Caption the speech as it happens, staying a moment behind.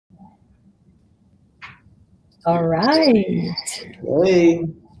All right. Hey.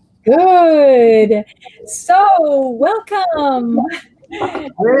 Good. So, welcome.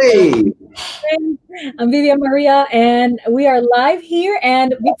 Hey. I'm Viviam Maria, and we are live here.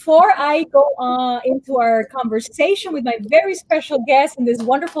 And before I go into our conversation with my very special guest in this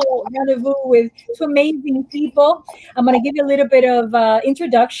wonderful rendezvous with two amazing people, I'm going to give you a little bit of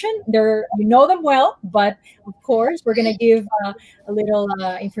introduction. You know them well, but of course, we're going to give a little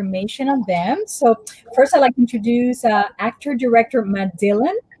information on them. So first, I'd like to introduce actor-director Matt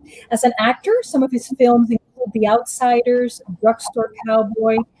Dillon. As an actor, some of his films include The Outsiders, Drugstore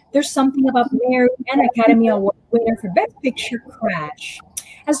Cowboy, There's Something About Mary, and Academy Award winner for Best Picture, Crash.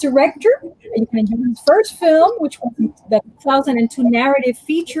 As director, you can enjoy his first film, which was the 2002 narrative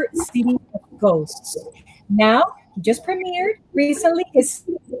feature, City of Ghosts. Now, he just premiered recently his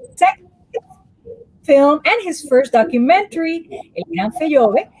second film and his first documentary, Gran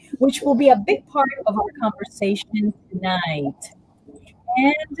Fellove, which will be a big part of our conversation tonight.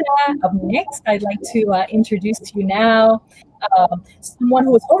 And up next, I'd like to introduce to you now someone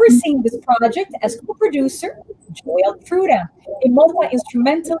who is overseeing this project as co-producer, Joey Altruda, a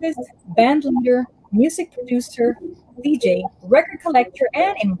multi-instrumentalist, band leader, music producer, DJ, record collector,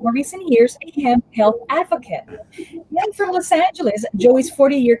 and in more recent years, a hemp health advocate. Young from Los Angeles, Joey's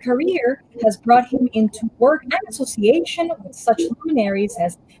 40-year career has brought him into work and association with such luminaries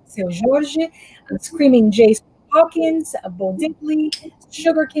as Seu Jorge, Screaming Jay Hawkins, Bo Diddley,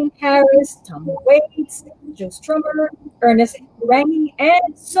 Sugar King Harris, Tom Waits, Joe Strummer, Ernest Rangi, and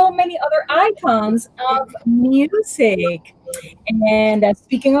so many other icons of music. And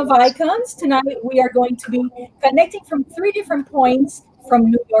speaking of icons, tonight we are going to be connecting from three different points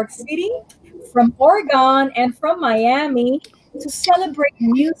from New York City, from Oregon, and from Miami to celebrate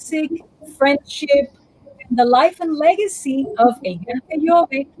music, friendship, and the life and legacy of a Gran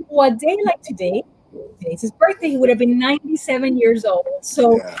Fellove, who a day like today, today's his birthday, he would have been 97 years old.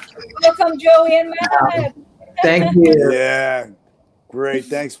 So welcome, Joey and Matt. Thank you. Yeah, great.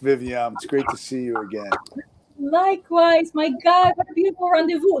 Thanks, Viviam. It's great to see you again. Likewise. My God, what a beautiful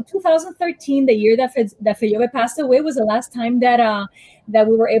rendezvous. 2013, the year that Fellove passed away, was the last time that that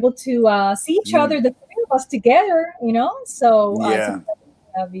we were able to see each other, the three of us together, you know? So yeah. To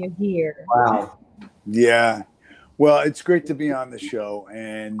have you here. Wow. Yeah. Well, it's great to be on the show,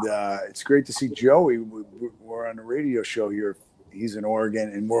 and it's great to see Joey. We're on a radio show here. He's in Oregon,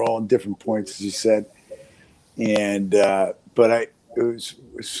 and we're all in different points, as you said. And but it was,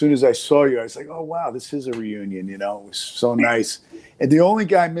 as soon as I saw you, I was like, oh wow, this is a reunion. You know, it was so nice. And the only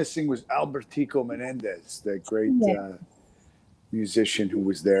guy missing was Albertico Menendez, the great musician who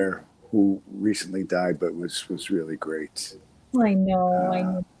was there, who recently died, but was really great. I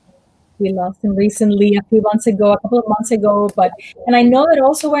know. We lost him recently, a couple of months ago. And I know that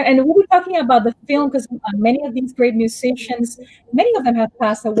also, and we'll be talking about the film because many of these great musicians, many of them have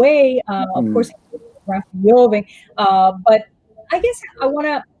passed away. Of course, Gran Fellove. But I guess I want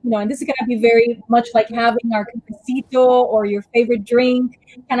to, and this is going to be very much like having our cafecito or your favorite drink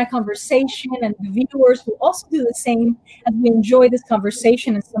kind of conversation, and the viewers will also do the same as we enjoy this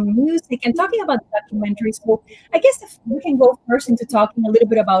conversation and some music and talking about the documentary. So I guess if we can go first into talking a little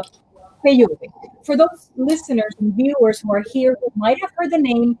bit about Fellove. For those listeners and viewers who are here who might have heard the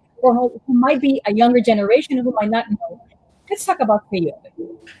name or who might be a younger generation who might not know, let's talk about Fellove.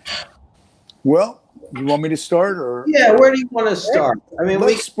 Well, you want me to start, or where do you want to start? I mean,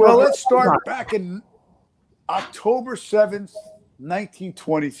 let's start back in October 7th,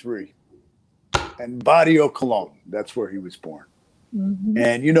 1923, in Barrio Colón. That's where he was born.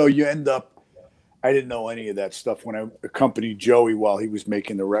 And you end up. I didn't know any of that stuff when I accompanied Joey while he was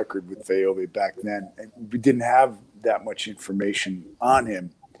making the record with Fellove back then. And we didn't have that much information on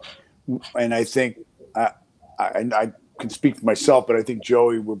him. And I think I can speak for myself, but I think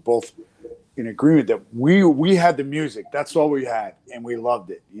Joey, we're both in agreement that we had the music. That's all we had, and we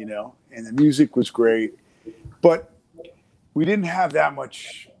loved it, and the music was great. But we didn't have that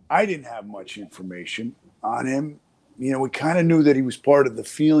much. I didn't have much information on him. We kind of knew that he was part of the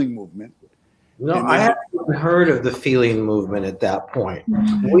feeling movement. No, I haven't heard of the feeling movement at that point.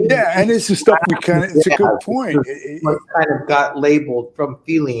 And it's the stuff it's a good point. It kind of got labeled from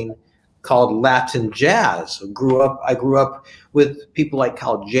feeling called Latin jazz. I grew up with people like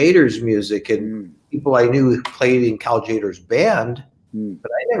Cal Tjader's music and people I knew who played in Cal Tjader's band,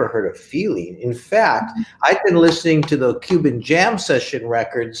 but I never heard of feeling. In fact, I've been listening to the Cuban Jam Session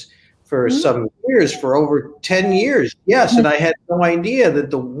records for some years, for over 10 years. Yes, and I had no idea that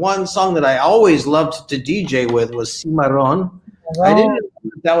the one song that I always loved to DJ with was Cimarron. I didn't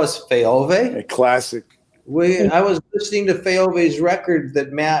know that was Fellove. A classic. I was listening to Fellove's record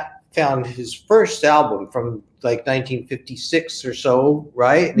that Matt found his first album from like 1956 or so,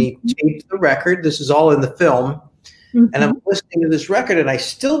 right? And he taped the record. This is all in the film. And I'm listening to this record, and I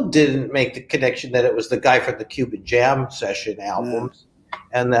still didn't make the connection that it was the guy from the Cuban Jam Session albums,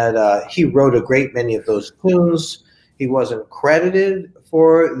 and that he wrote a great many of those tunes. He wasn't credited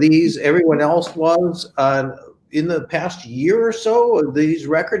for these. Everyone else was. In the past year or so, these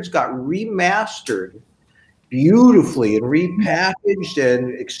records got remastered beautifully and repackaged,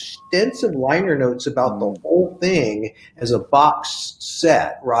 and extensive liner notes about the whole thing as a box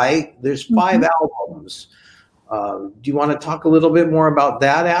set, right? There's 5 albums. Do you want to talk a little bit more about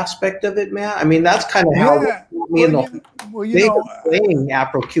that aspect of it, Matt? I mean, that's kind of how me and playing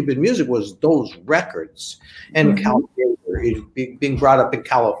Afro-Cuban music was those records. And being brought up in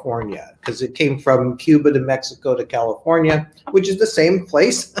California, because it came from Cuba to Mexico to California, which is the same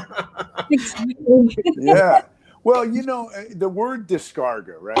place. Yeah. Well, you know, the word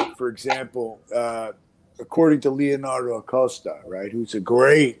descarga, right? For example, according to Leonardo Acosta, right, who's a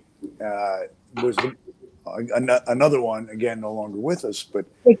great, another one, again, no longer with us, but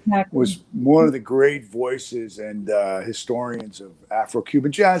was one of the great voices and historians of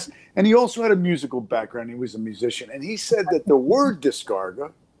Afro-Cuban jazz. And he also had a musical background. He was a musician. And he said that the word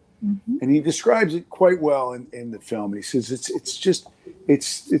descarga, and he describes it quite well in the film. He says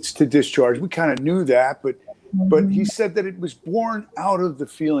it's to discharge. We kind of knew that, but he said that it was born out of the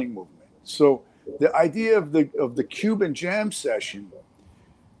feeling movement. So the idea of the Cuban Jam Session,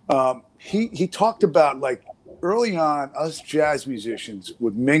 he talked about, like, early on, us jazz musicians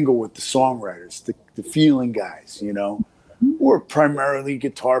would mingle with the songwriters, the feeling guys, you know, who were primarily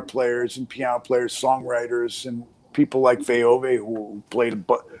guitar players and piano players, songwriters, and people like Fellove who played a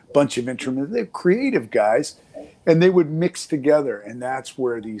bunch of instruments. They're creative guys, and they would mix together, and that's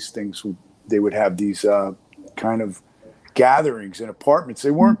where these things they would have these kind of gatherings in apartments.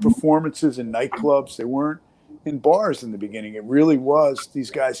 They weren't performances in nightclubs. They weren't in bars in the beginning. It really was these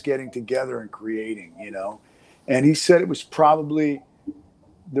guys getting together and creating, you know. And he said it was probably,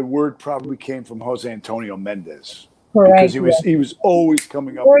 the word probably came from Jose Antonio Mendez. Correct, because he was always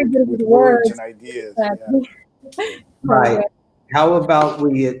coming up with words and ideas. Right. How about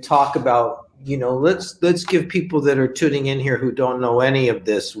we talk about, you know, let's give people that are tuning in here who don't know any of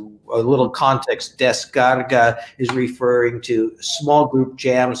this a little context. Descarga is referring to small group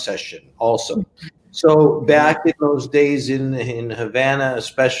jam session also. So back in those days in Havana,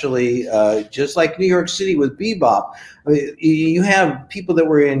 especially, just like New York City with bebop, you have people that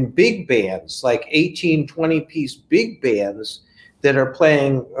were in big bands, like 18, 20-piece big bands that are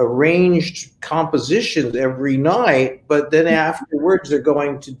playing arranged compositions every night, but then afterwards they're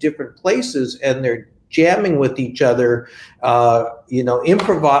going to different places and they're jamming with each other, you know,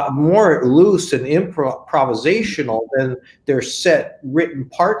 more loose and improvisational than their set written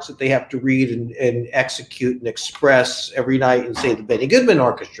parts that they have to read and execute and express every night. And say the Benny Goodman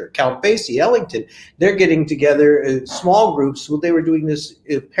Orchestra, Count Basie, Ellington, they're getting together in small groups. So they were doing this,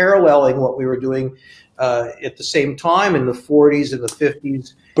 paralleling what we were doing at the same time in the 40s and the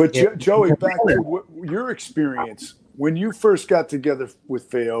 50s. But Joey, back to your experience. When you first got together with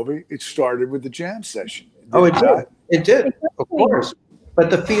Fellove, it started with the jam session. It did, of course. But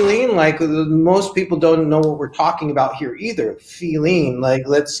the feeling, like most people don't know what we're talking about here either. Feeling, like,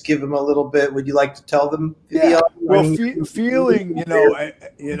 let's give them a little bit. Would you like to tell them? Yeah. Well, feeling,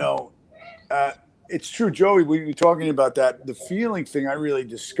 it's true, Joey. We were talking about that. The feeling thing I really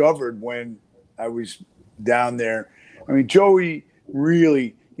discovered when I was down there. I mean, Joey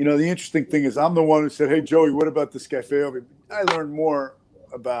really. You know, the interesting thing is I'm the one who said, hey, Joey, what about this guy Fellove? I learned more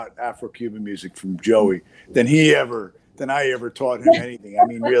about Afro-Cuban music from Joey than I ever taught him anything. I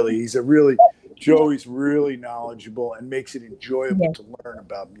mean, really, Joey's really knowledgeable and makes it enjoyable to learn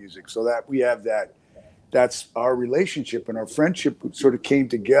about music. So that we have that's our relationship, and our friendship sort of came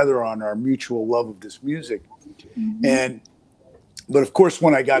together on our mutual love of this music. But of course,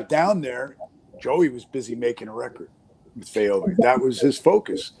 when I got down there, Joey was busy making a record with Fellove. That was his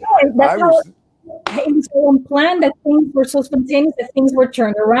focus. It was so unplanned that things were so spontaneous that things were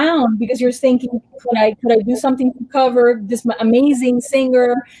turned around because you're thinking, could I do something to cover this amazing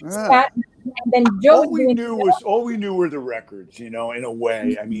singer? And then Joe. All we knew were the records, you know, in a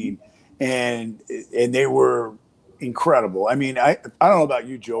way. I mean, and they were incredible. I mean, I don't know about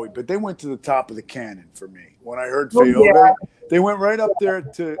you, Joey, but they went to the top of the canon for me. When I heard Fellove, they went right up there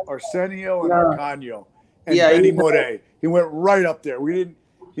to Arsenio and Arcanio. And Benny Moré, he went right up there.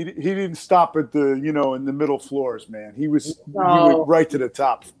 He didn't stop at the, you know, in the middle floors, man. He went right to the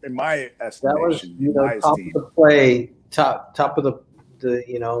top, in my estimation. That was, top of the play, top of the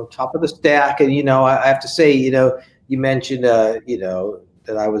top of the stack. And I have to say, you mentioned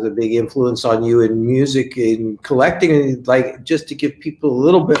that I was a big influence on you in music and collecting. And like, just to give people a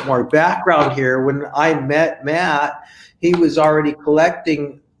little bit more background here, when I met Matt, he was already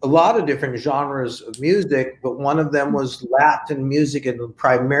collecting a lot of different genres of music, but one of them was Latin music, and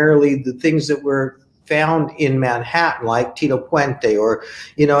primarily the things that were found in Manhattan, like Tito Puente, or,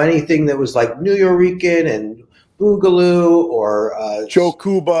 you know, anything that was like Nuyorican and Boogaloo or Joe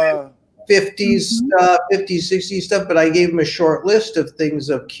Cuba. 50s stuff, 50s, 60s stuff, but I gave him a short list of things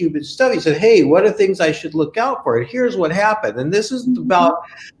of Cuban stuff. He said, hey, what are things I should look out for? And here's what happened. And this is about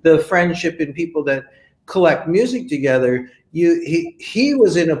the friendship and people that collect music together. He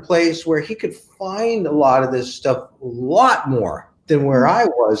was in a place where he could find a lot of this stuff, a lot more than where I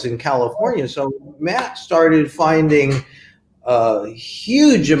was in California. So Matt started finding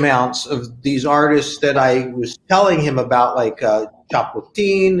huge amounts of these artists that I was telling him about, like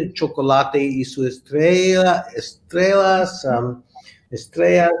Chapotín, Chocolate y su estrellas,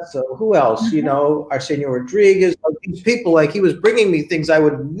 so who else? You know, Arsenio Rodriguez, these people, like, he was bringing me things I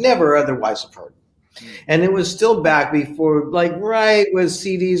would never otherwise have heard. And it was still back before, like, right when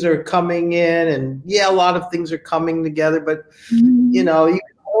CDs are coming in, and yeah, a lot of things are coming together, but you know, you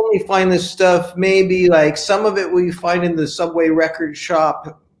can only find this stuff, maybe like some of it we find in the Subway record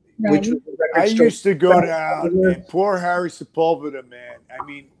shop, which was the record store. Used to go down, and poor Harry Sepulveda, man. I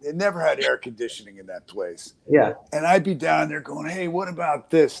mean, they never had air conditioning in that place. Yeah. And I'd be down there going, hey, what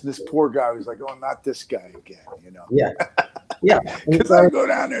about this? And this poor guy was like, oh, not this guy again, you know? Yeah. Yeah. Because I'd go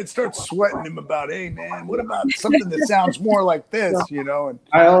down there and start sweating him about, hey, man, what about something that sounds more like this, you know? And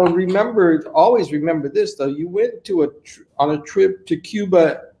I'll always remember this, though. You went on a trip to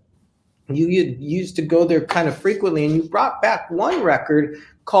Cuba. You used to go there kind of frequently, and you brought back one record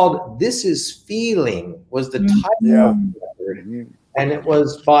called "This Is Feeling," was the title of the record, and it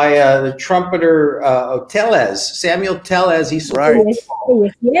was by the trumpeter Samuel Tellez. He's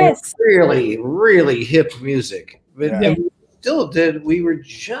really, really hip music. But we still did. We were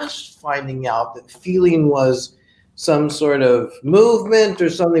just finding out that feeling was some sort of movement or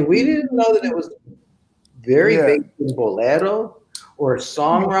something. We didn't know that it was very based in bolero or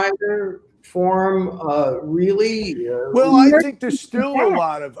songwriter form, really. Well, I think there's still a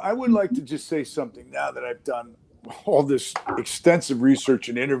lot of, I would like to just say something now that I've done all this extensive research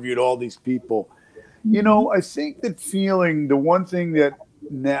and interviewed all these people. You know, I think that feeling, the one thing that,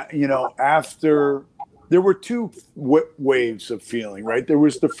 you know, after, there were two waves of feeling, right? There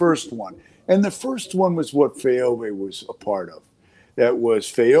was the first one. And the first one was what Fellove was a part of. That was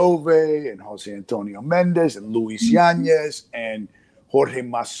Fellove and Jose Antonio Mendez and Luis Yanez and Jorge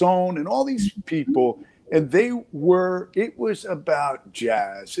Mason and all these people. And it was about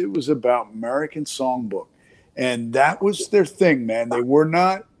jazz. It was about American songbook. And that was their thing, man. They were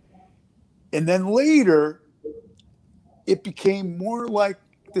not. And then later, it became more like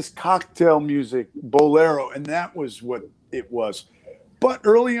this cocktail music, bolero, and that was what it was. But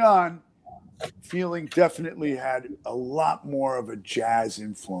early on, feeling definitely had a lot more of a jazz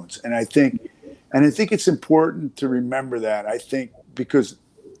influence. And I think it's important to remember that. I think because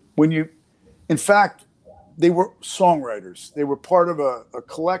in fact, they were songwriters. They were part of a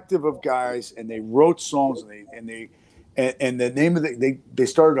collective of guys, and they wrote songs, and the name of they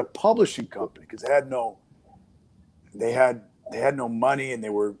started a publishing company because they had no money, and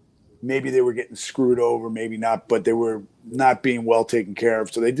maybe they were getting screwed over, maybe not, but they were not being well taken care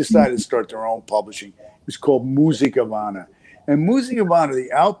of. So they decided to start their own publishing. It was called Music Havana. And Music Havana,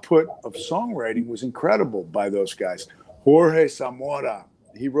 the output of songwriting was incredible by those guys. Jorge Zamora,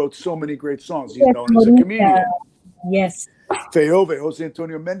 he wrote so many great songs. He's known as a comedian. Yes. Fellove, Jose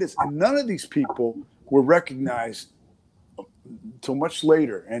Antonio Mendez, and none of these people were recognized until much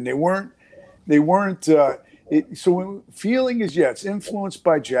later. And they weren't. So feeling is, it's influenced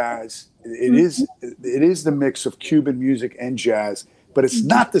by jazz. It is the mix of Cuban music and jazz, but it's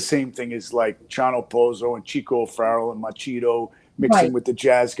not the same thing as like Chano Pozo and Chico Farrell and Machito mixing with the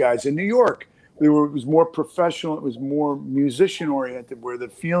jazz guys in New York. It was more professional. It was more musician oriented, where the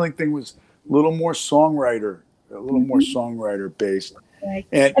feeling thing was a little more songwriter based. Right.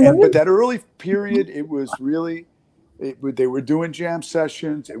 But that early period, it was really, they were doing jam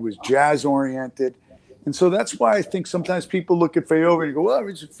sessions. It was jazz oriented. And so that's why I think sometimes people look at Fellove and go, well,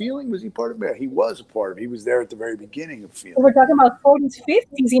 was Feeling? Was he part of it? He was a part of it. He was there at the very beginning of Feeling. We're talking about 40s,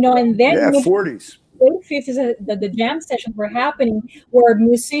 50s, you know, and then 40s. Late 50s, the jam sessions were happening where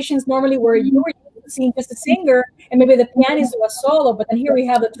musicians normally were, you were seeing just a singer and maybe the pianist do a solo, but then here we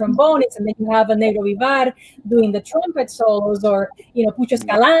have the trombonists, and then you have a Negro Vivar doing the trumpet solos, or, you know, Pucho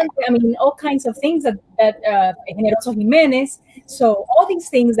Escalante. I mean, all kinds of things that Generoso Jimenez. So all these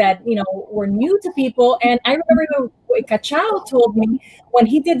things that, you know, were new to people. And I remember Cachao told me when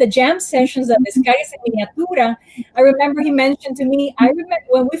he did the jam sessions at Descargas en Miniatura, I remember he mentioned to me, I remember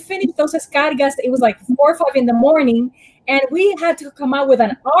when we finished those Descargas, it was like 4 or 5 in the morning, and we had to come out with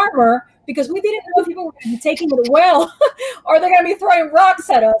an armor because we didn't know if people were going to be taking it well or they're going to be throwing rocks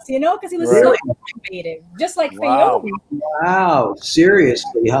at us, you know, because he was so innovative, just like Fellove. Wow,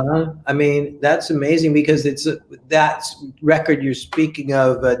 seriously, huh? I mean, that's amazing, because it's that record you're speaking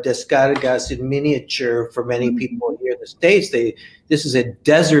of, Descargas in Miniature, for many people here in the States. This is a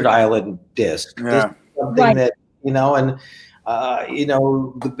desert island disc. Yeah. This is something that, you know, and you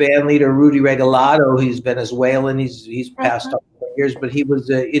know, the band leader Rudy Regalado, he's Venezuelan. He's passed on for years, but he was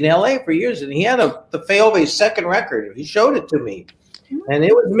in LA for years, and he had the Fellove's second record. He showed it to me, and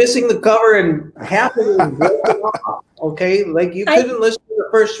it was missing the cover, and half of it was broken off. Okay, like you couldn't listen to the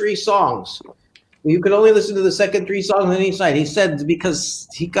first 3 songs. You could only listen to the second 3 songs on each side. He said because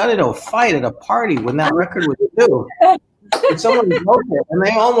he got into a fight at a party when that record was due. And someone broke it, and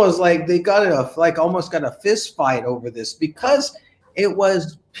they almost almost got a fist fight over this, because it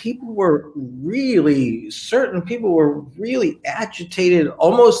was certain people were really agitated,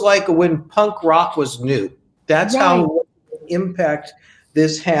 almost like when punk rock was new. That's how impact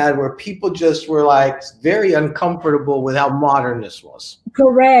this had, where people just were like very uncomfortable with how modern this was.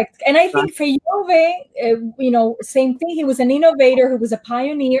 Correct. And I think Fellove, you know, same thing. He was an innovator who was a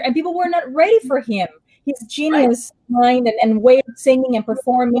pioneer, and people were not ready for him. His genius mind and way of singing and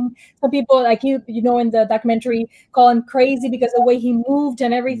performing. Some people, like you know, in the documentary, call him crazy because of the way he moved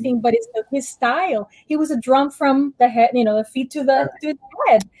and everything. But it's his style. He was a drum from the head, you know, the feet to the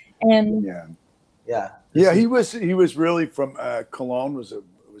head. And he was really from Cologne. Was a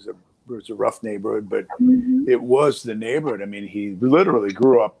rough neighborhood, but it was the neighborhood. I mean, he literally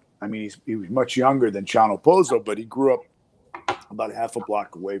grew up. I mean, he was much younger than Chano Pozo, but he grew up about half a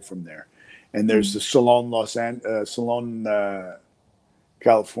block away from there. And there's the Salon,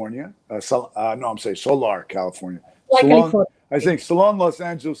 California. Solar, California. Salon, I think Salon, Los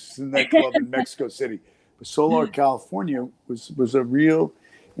Angeles is a nightclub in Mexico City. But Solar, California was a real.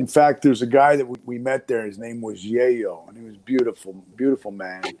 In fact, there's a guy that we met there. His name was Yayo, and he was beautiful, beautiful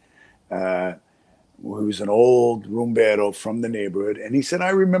man. Who was an old rumbero from the neighborhood. And he said,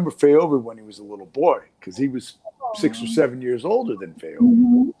 I remember Fellove when he was a little boy, because he was 6 or 7 years older than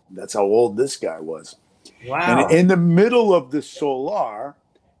Fellove. That's how old this guy was. Wow. And in the middle of the Solar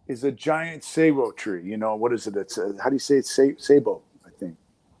is a giant sabo tree. You know, what is it? It's how do you say it? Sabo, I think.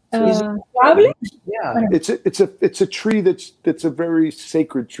 Probably. Yeah. It's a tree that's a very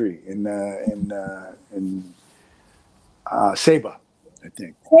sacred tree in Ceiba, I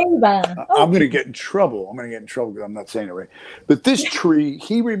think. I'm going to get in trouble. Because I'm not saying it right. But this tree,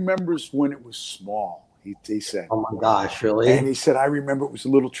 he remembers when it was small. He said, "Oh my gosh, really?" And he said, "I remember it was a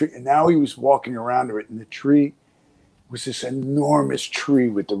little tree, and now he was walking around it, and the tree was this enormous tree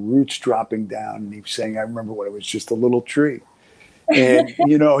with the roots dropping down." And he was saying, "I remember when it was just a little tree." And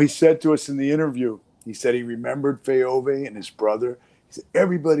you know, he said to us in the interview, he said he remembered Fellove and his brother. He said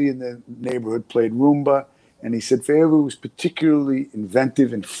everybody in the neighborhood played rumba, and he said Fellove was particularly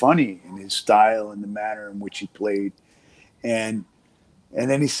inventive and funny in his style and the manner in which he played. And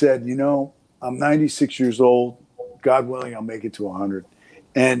then he said, you know, I'm 96 years old. God willing, I'll make it to 100.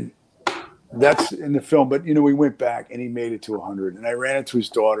 And that's in the film. But, you know, we went back and he made it to 100. And I ran into his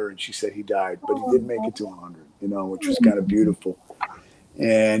daughter and she said he died, but he did make it to 100, you know, which was kind of beautiful.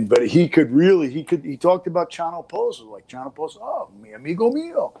 But he talked about Chano Pozo, like Chano Pozo, oh, mi amigo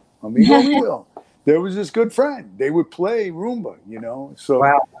mío. There was this good friend. They would play rumba, you know. So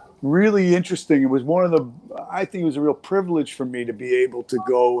really interesting. It was I think it was a real privilege for me to be able to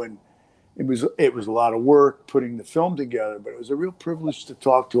go, and it was a lot of work putting the film together, but it was a real privilege to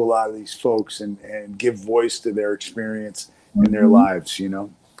talk to a lot of these folks and give voice to their experience in their lives, you know.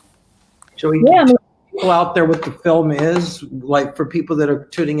 So people out there what the film is, like for people that are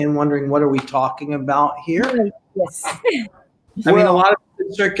tuning in wondering what are we talking about here? Yes. I mean, a lot of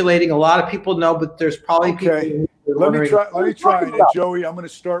it's circulating, a lot of people know, but there's probably people. Let me try. And Joey, I'm going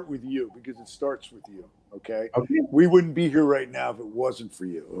to start with you because it starts with you. Okay? We wouldn't be here right now if it wasn't for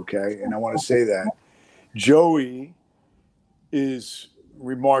you. Okay. And I want to say that Joey is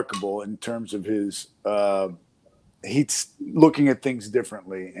remarkable in terms of his, he's looking at things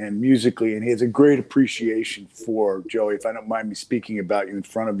differently and musically, and he has a great appreciation for Joey, if I don't mind me speaking about you in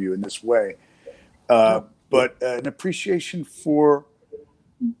front of you in this way, but an appreciation for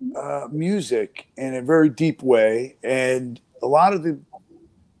music in a very deep way, and a lot of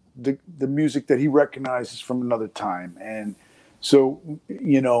the music that he recognizes from another time. And so,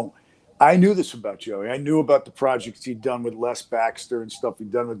 you know, I knew this about Joey. I knew about the projects he'd done with Les Baxter and stuff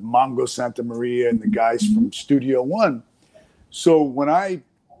he'd done with Mongo Santa Maria and the guys from Studio One. So when I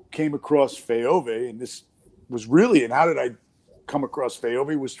came across Fellove, and this was really, and how did I come across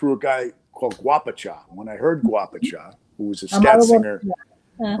Fellove, was through a guy called Guapacha. When I heard Guapacha, who was a scat singer,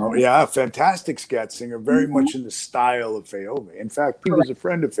 a fantastic scat singer, very much in the style of Fellove. In fact, he was a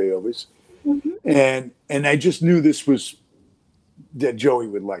friend of Fellove's, and I just knew this was that Joey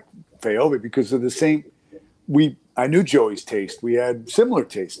would like Fellove because of the same. I knew Joey's taste. We had similar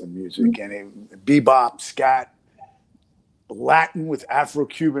taste in music, and bebop, scat, Latin with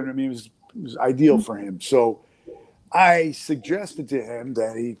Afro-Cuban. I mean, it was ideal for him. So I suggested to him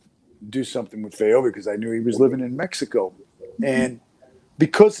that he do something with Fellove because I knew he was living in Mexico, and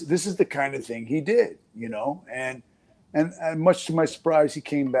because this is the kind of thing he did, you know, and much to my surprise, he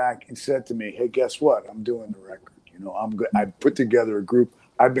came back and said to me, "Hey, guess what? I'm doing the record. You know, I put together a group.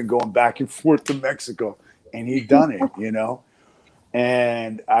 I've been going back and forth to Mexico," and he'd done it, you know.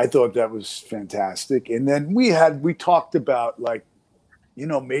 And I thought that was fantastic. And then we talked about, like, you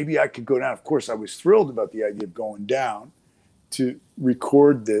know, maybe I could go down. Of course, I was thrilled about the idea of going down to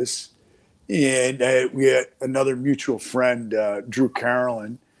record this. And we had another mutual friend, Drew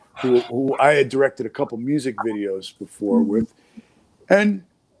Carolyn, who I had directed a couple music videos before with. And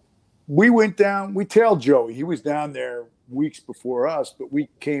we went down, we tailed Joey. He was down there weeks before us, but we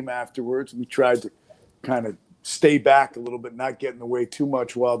came afterwards. We tried to kind of stay back a little bit, not get in the way too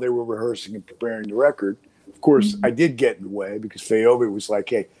much while they were rehearsing and preparing the record. Of course, I did get in the way because Fellove was like,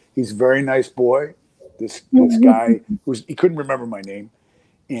 "Hey, he's a very nice boy. This guy he couldn't remember my name,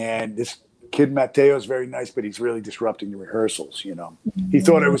 and this kid Matteo is very nice, but he's really disrupting the rehearsals." You know, he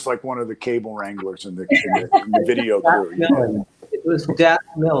thought I was like one of the cable wranglers in the video crew. You know? It was Dak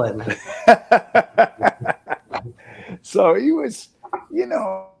Millen. So he was, you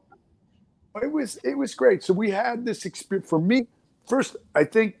know. It was great. So we had this experience. For me, first, I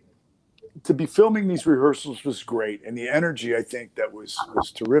think to be filming these rehearsals was great, and the energy, I think, that was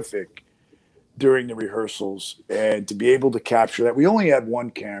terrific during the rehearsals, and to be able to capture that. We only had one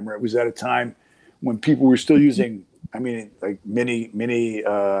camera. It was at a time when people were still using, I mean, like mini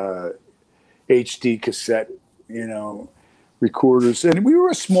HD cassette, you know, recorders, and we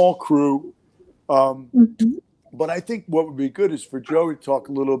were a small crew. But I think what would be good is for Joey to talk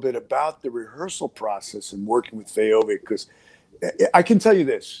a little bit about the rehearsal process and working with Fellove, because I can tell you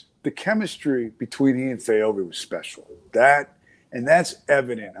this, the chemistry between he and Fellove was special. That's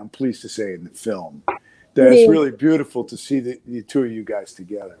evident, I'm pleased to say, in the film. That's really beautiful to see the two of you guys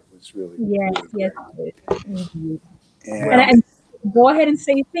together. It was really And go ahead and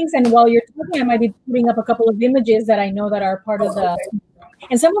say things. And while you're talking, I might be putting up a couple of images that I know that are part of the...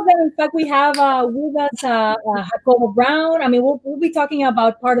 And some of them, in fact, we have with us Jacobo Brown. I mean, we'll be talking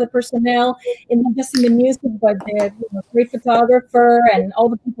about part of the personnel, and not just in the music, but the great photographer and all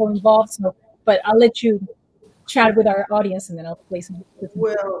the people involved. So, but I'll let you chat with our audience, and then I'll play some.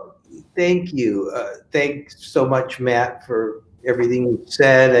 Well, thank you. Thanks so much, Matt, for everything you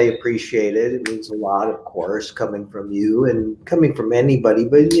said. I appreciate it. It means a lot, of course, coming from you and coming from anybody.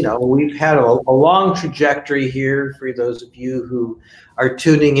 But, you know, we've had a long trajectory here. For those of you who are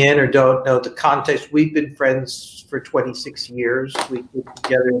tuning in or don't know the context, we've been friends for 26 years. We were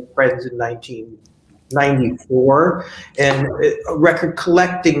together friends in 1994. And record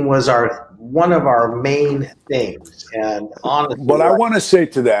collecting was one of our main things. And honestly, but I want to say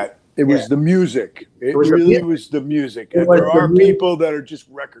to that, it was the music. It really was the music. And there are people that are just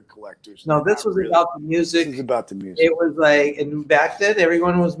record collectors. No, this was about the music. This is about the music. It was like, and back then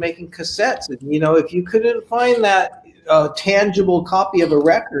everyone was making cassettes. And, you know, if you couldn't find that tangible copy of a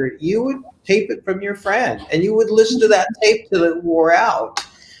record, you would tape it from your friend, and you would listen to that tape till it wore out.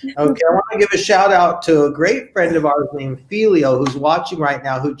 Okay, I want to give a shout out to a great friend of ours named Filio, who's watching right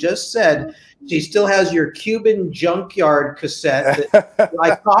now, who just said she still has your Cuban Junkyard cassette that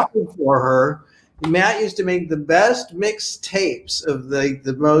I copied for her. Matt used to make the best mixed tapes of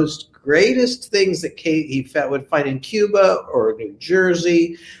the most greatest things that he would find in Cuba or New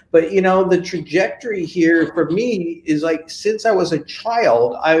Jersey. But, you know, the trajectory here for me is like, since I was a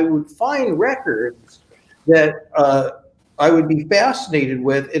child, I would find records that I would be fascinated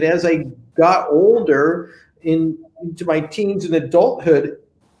with. And as I got older into my teens and adulthood,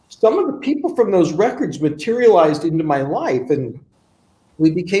 some of the people from those records materialized into my life, and we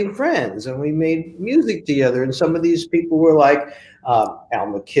became friends, and we made music together. And some of these people were like Al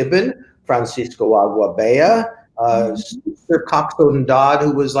McKibben, Francisco Aguabea, Sir Coxsone Dodd,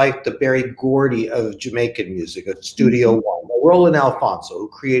 who was like the Berry Gordy of Jamaican music, at Studio One, Roland Alfonso, who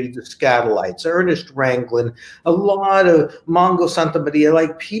created the Scatolites, Ernest Ranglin, a lot of Mongo Santa Maria,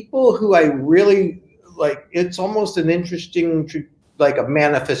 like people who I really like. It's almost an interesting, like a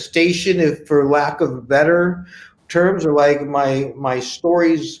manifestation, if for lack of better terms, or like my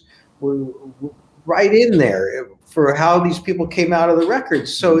stories were right in there for how these people came out of the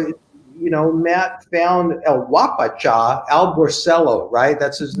records. So, you know, Matt found El Wapacha, Al Borsello, right?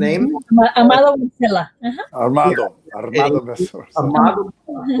 That's his name? Amado Borsello. Armando Borsello,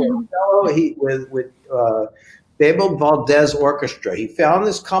 he, with Bebo Valdez Orchestra. He found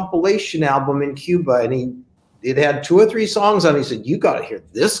this compilation album in Cuba, and it had 2 or 3 songs on it. He said, you got to hear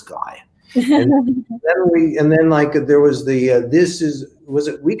this guy. And then like there was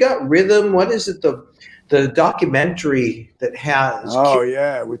the, We Got Rhythm? What is it? The documentary that has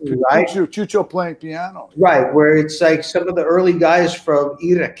with right? Chucho playing piano, right, where it's like some of the early guys from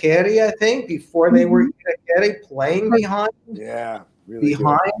Iraquere, I think, before they were Iraquere, playing behind really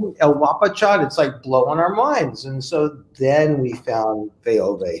behind good. El Wapacha. It's like blowing our minds. And so then we found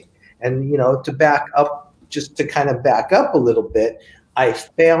Fellove, and you know, just to kind of back up a little bit, I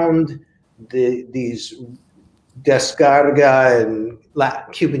found these Descarga and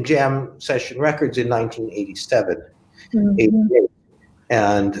Latin Cuban Jam session records in 1987, 88.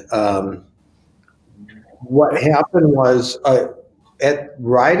 And what happened was,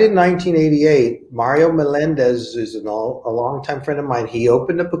 right in 1988, Mario Melendez is a longtime friend of mine. He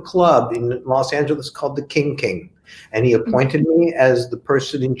opened up a club in Los Angeles called the King, and he appointed me as the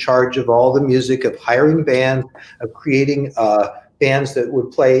person in charge of all the music, of hiring bands, of creating bands that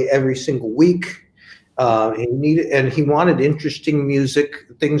would play every single week. He wanted interesting music,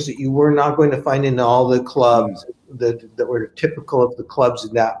 things that you were not going to find in all the clubs that were typical of the clubs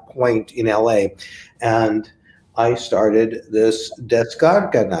at that point in LA. And I started this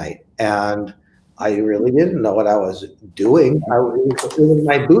Descarga night, and I really didn't know what I was doing. It was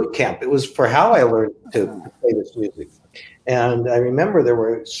my boot camp. It was for how I learned to play this music. And I remember there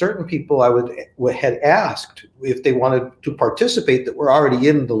were certain people I had asked if they wanted to participate that were already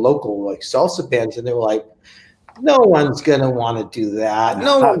in the local like salsa bands, and they were like, "No one's gonna want to do that.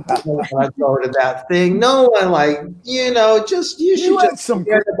 No one's gonna want to go to that thing. No one, like, you know, just you should just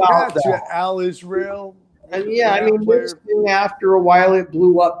forget about that." Al Israel. And yeah, I mean, this thing, after a while, it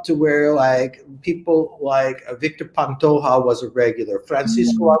blew up to where like people like Victor Pantoja was a regular,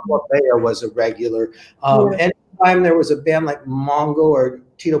 Francisco Aguabea was a regular. Anytime there was a band like Mongo or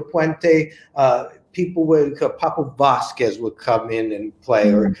Tito Puente, people would, Papo Vasquez would come in and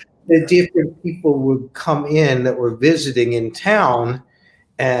play, or the different people would come in that were visiting in town,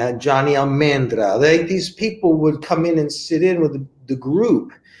 and Johnny Almendra. These people would come in and sit in with the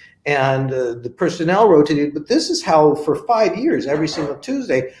group. And the personnel rotated, but this is how for 5 years, every single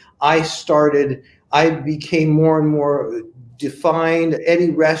Tuesday, I became more and more defined. Eddie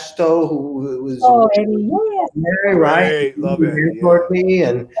Resto, who was Palmieri, right? Love it. Me,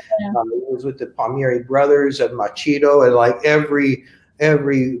 and he was with the Palmieri brothers and Machito, and like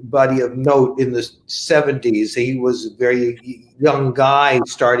everybody of note in the 70s. He was a very young guy,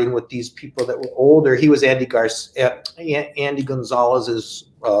 starting with these people that were older. He was Andy Gonzalez's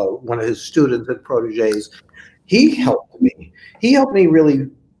one of his students and proteges. He helped me. He helped me really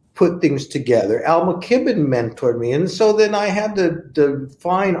put things together. Al McKibben mentored me. And so then I had the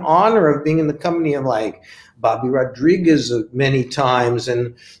fine honor of being in the company of like Bobby Rodriguez many times.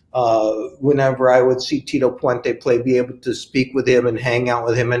 And whenever I would see Tito Puente play, be able to speak with him and hang out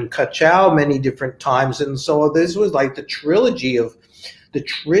with him, and Cachao many different times. And so this was like the trinity of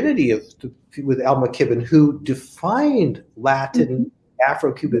with Al McKibben, who defined Latin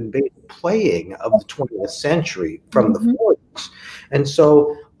Afro-Cuban bass playing of the 20th century from the 40s. And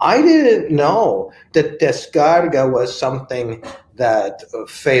so I didn't know that Descarga was something that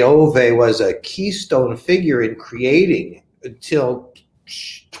Fellove was a keystone figure in creating until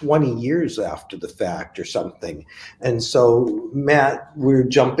 20 years after the fact or something. And so, Matt, we're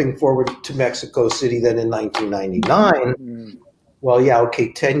jumping forward to Mexico City then in 1999. Well, yeah,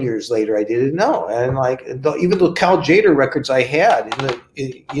 okay, 10 years later, I didn't know. And like, even the Cal Jader records I had, that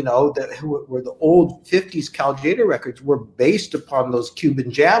were the old 50s Cal Jader records, were based upon those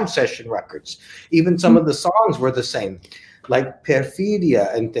Cuban jam session records. Even some of the songs were the same, like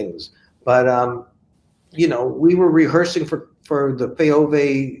Perfidia and things. But, we were rehearsing for the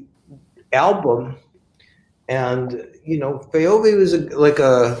Fellove album. And, Fellove was like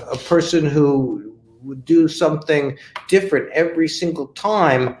a person who would do something different every single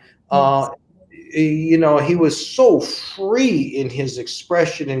time. He was so free in his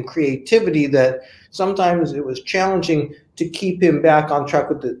expression and creativity that sometimes it was challenging to keep him back on track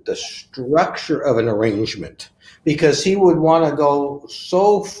with the structure of an arrangement, because he would want to go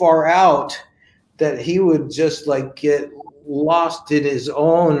so far out that he would just like get lost in his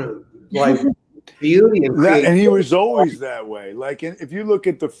own like beauty and he was always that way. Like, if you look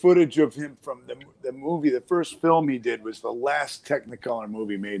at the footage of him from the movie, the first film he did was the last Technicolor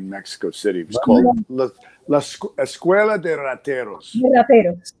movie made in Mexico City. It was called La Escuela de Rateros.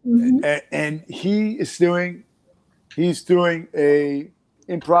 And he's doing a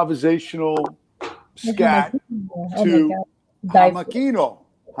improvisational scat to Jamaquino.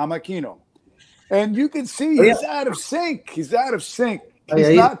 And you can see he's out of sync. He's out of sync.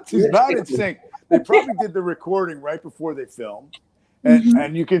 He's not in sync. They probably did the recording right before they filmed.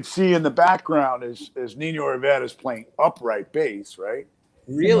 And you can see in the background is Nino Rivera's playing upright bass, right?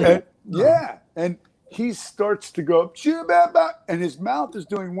 Really? And he starts to go, and his mouth is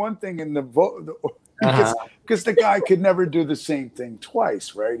doing one thing, and because the guy could never do the same thing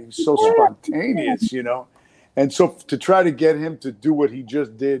twice, right? He's so spontaneous, you know? And so to try to get him to do what he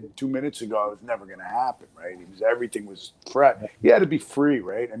just did 2 minutes ago, it was never going to happen, right? Everything was fresh. He had to be free,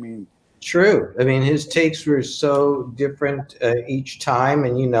 right? I mean, true. I mean, his takes were so different each time.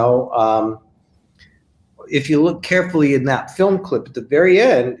 And, you know, if you look carefully in that film clip at the very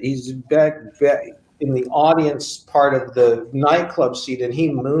end, he's back in the audience part of the nightclub seat, and he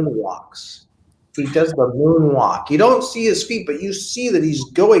moonwalks. He does the moonwalk. You don't see his feet, but you see that he's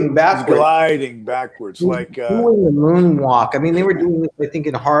going backwards. He's gliding backwards. He's like doing the moonwalk. I mean, they were doing this, I think,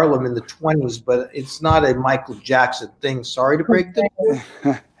 in Harlem in the 20s, but it's not a Michael Jackson thing. Sorry to break the news.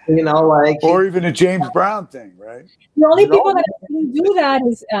 You know, like, or even a James Brown thing, right? The only people that can do that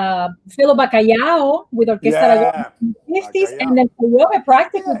is Philo Bacallao with Orquesta in the 50s, and then Fellove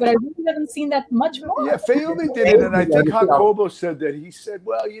practically, but I really haven't seen that much more. Yeah, Fellove did it, and I think Jacobo said that. He said,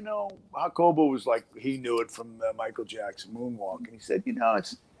 well, you know, Jacobo was like, he knew it from the Michael Jackson moonwalk, and he said, you know,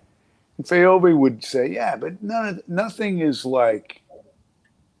 it's, Fellove would say, yeah, but nothing is like,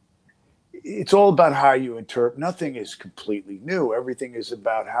 it's all about how you interpret. Nothing is completely new. Everything is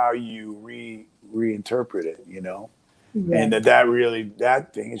about how you reinterpret it, you know? Yeah. And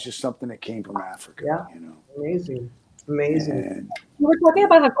that thing is just something that came from Africa, you know? Amazing. And we were talking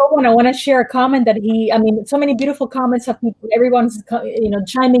about Jacobo, and I want to share a comment that so many beautiful comments of people. Everyone's, you know,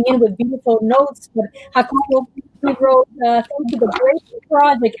 chiming in with beautiful notes. But Jacobo, he wrote, thank you, the great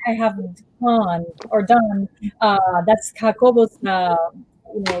project I have done. That's Jacobo's, you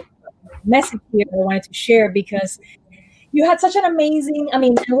know, message here I wanted to share, because you had such an amazing, I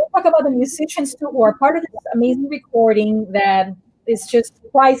mean, and we'll talk about the musicians too who are part of this amazing recording that is just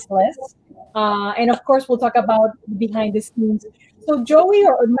priceless. And of course, we'll talk about behind the scenes. So Joey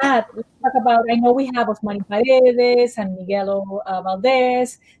or Matt, let's talk about, I know we have Osmani Paredes and Miguelo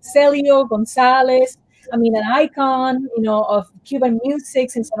Valdez, Celio Gonzalez, I mean, an icon, you know, of Cuban music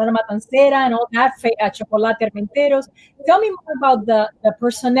since Sonora Matancera and all that, Chocolate Armenteros. Tell me more about the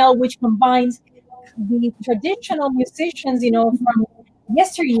personnel which combines the traditional musicians, you know, from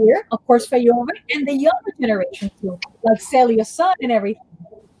yesteryear, of course, Fellove, and the younger generation too, like Celio's son and everything.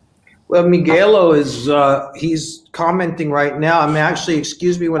 Well, Miguelo is, he's commenting right now. I'm actually,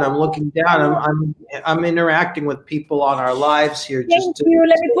 excuse me, when I'm looking down, I'm interacting with people on our lives here. Thank you.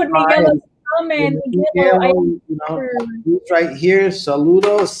 Let me put Miguelo's comment. Miguelo, you know, he's right here.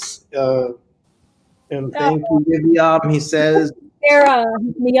 Saludos. And thank you, Viviam. He says. There are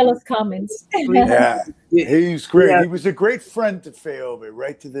Miguelo's comments. Yeah, he's great. Yeah. He was a great friend to Fellove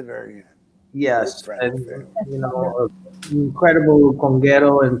right to the very end. Yes, and you know, incredible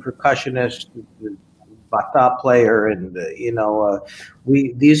conguero and percussionist, bata player, and you know,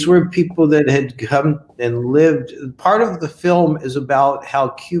 these were people that had come and lived. Part of the film is about how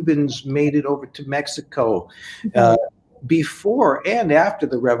Cubans made it over to Mexico before and after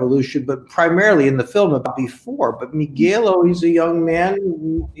the revolution, but primarily in the film about before. But Miguelo, he's a young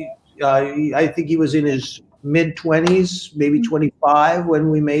man. I think he was in his mid-20s, maybe 25 when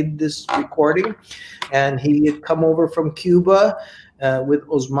we made this recording, and he had come over from Cuba with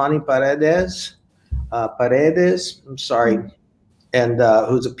Osmani Paredes, I'm sorry, and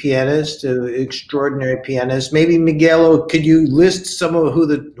who's a pianist, an extraordinary pianist. Maybe Miguelo, could you list some of who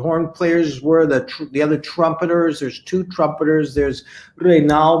the horn players were, the other trumpeters? There's two trumpeters. There's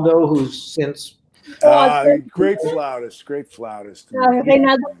Reynaldo, who's since great flautist.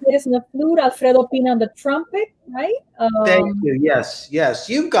 Reynaldo Pérez on the flute, Alfredo Pina on the trumpet, right? Thank you. Yes.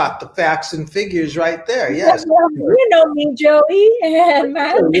 You've got the facts and figures right there. Yes. You know me, Joey and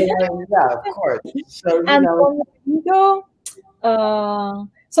Matt. Yeah, of course. So, and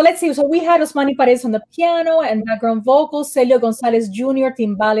So let's see. So we had Osmani Paredes on the piano and background vocals, Celio Gonzalez Jr.,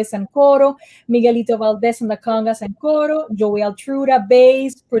 timbales and coro, Miguelito Valdez on the congas and coro, Joey Altruda,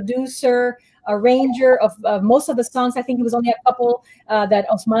 bass, producer, arranger of most of the songs. I think it was only a couple that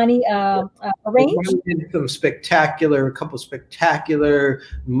Osmani arranged. Some a couple spectacular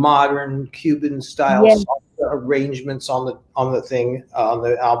modern Cuban style arrangements on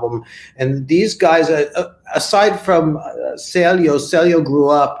the album. And these guys, aside from Celio grew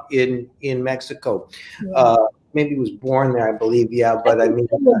up in Mexico. Maybe he was born there, I believe. But I mean,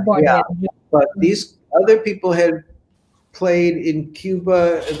 But these other people had played in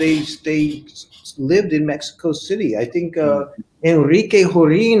Cuba. They lived in Mexico City. I think Enrique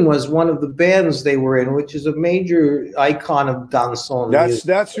Jorin was one of the bands they were in, which is a major icon of danzón music.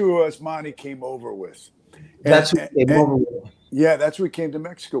 That's who Osmani came over with. That's who came over with. Yeah, that's who he came to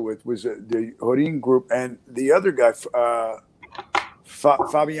Mexico with, was the Jorin group. And the other guy,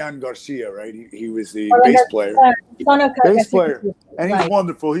 Fabian Garcia, right? He was the bass player. And he's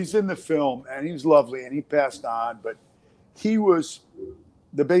wonderful. He's in the film, and he was lovely, and he passed on. But he was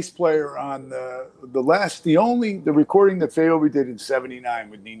the bass player on the recording that Fellove did in '79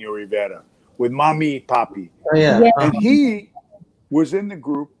 with Nino Rivera, with Mami Papi. Oh, yeah. And he was in the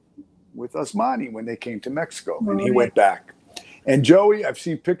group with Osmani when they came to Mexico, and he went back. And Joey, I've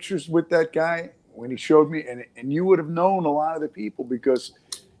seen pictures with that guy when he showed me, and you would have known a lot of the people because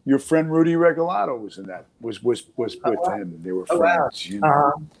your friend Rudy Regalado was in that, was with him. They were friends. You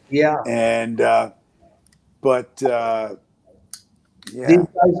know? Yeah. And these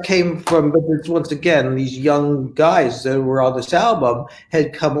guys came from, but once again, these young guys that were on this album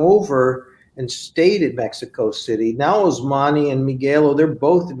had come over and stayed in Mexico City. Now Osmani and Miguelo, they're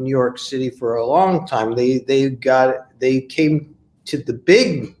both in New York City for a long time. They came to the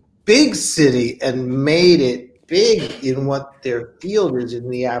big city and made it big in what their field is in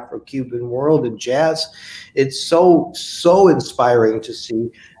the Afro-Cuban world and jazz. It's so inspiring to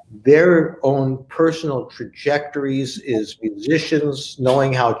see their own personal trajectories as musicians,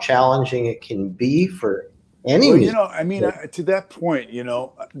 knowing how challenging it can be for any. Well, you know, I mean, to that point, you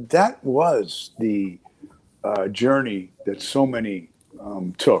know, that was the journey that so many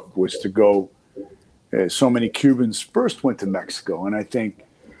took, was to go. So many Cubans first went to Mexico, and I think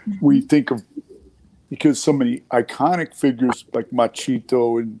we think of, because so many iconic figures like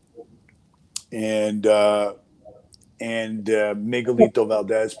Machito and Miguelito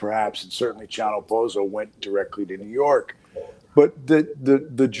Valdez, perhaps, and certainly Chano Pozo went directly to New York. But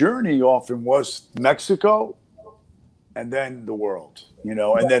the journey often was Mexico, and then the world, you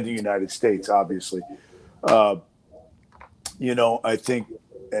know, and then the United States, obviously. You know, I think,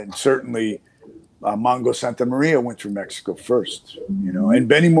 and certainly Mongo Santa Maria went through Mexico first, you know, and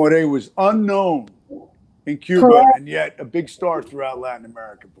Benny Moré was unknown in Cuba, and yet a big star throughout Latin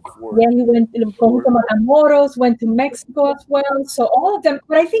America before. Yeah, he went to Matamoros, went to Mexico as well. So all of them,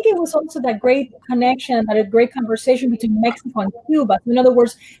 but I think it was also that great connection, that a great conversation between Mexico and Cuba. So in other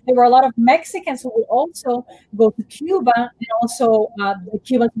words, there were a lot of Mexicans who would also go to Cuba, and also the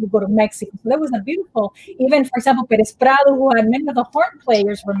Cubans would go to Mexico. So that was a beautiful, even for example, Perez Prado, who had many of the horn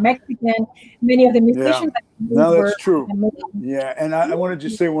players were Mexican, many of the musicians. Yeah. No, that's true. Yeah, and I want to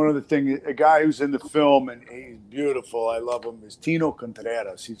just say one other thing. A guy who's in the film, and he's beautiful, I love him, is Tino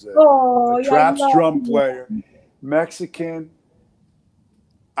Contreras. He's a trap drum player, Mexican.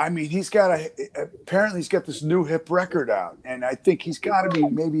 I mean, apparently he's got this new hip record out, and I think he's got to be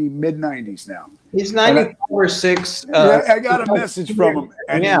maybe mid-90s now. He's 94 or 6. I got a message from him,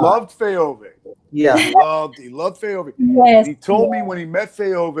 and he loved Fellove. Yeah. He loved Fellove. Yes. And he told me when he met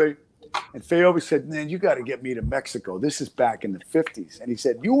Fellove, and Fellove said, man, you got to get me to Mexico. This is back in the 50s. And he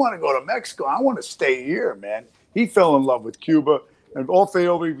said, you want to go to Mexico? I want to stay here, man. He fell in love with Cuba. And all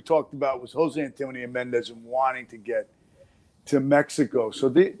Fellove we talked about was Jose Antonio Mendez and wanting to get to Mexico. So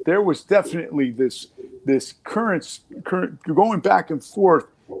there was definitely this current going back and forth.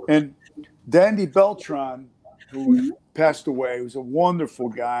 And Dandy Beltran, who passed away, was a wonderful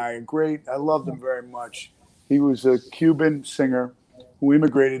guy, great. I loved him very much. He was a Cuban singer who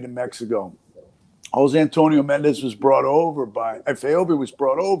immigrated to Mexico. Jose Antonio Mendez was brought over by, Fellove was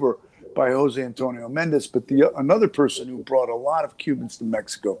brought over by Jose Antonio Mendez, but another person who brought a lot of Cubans to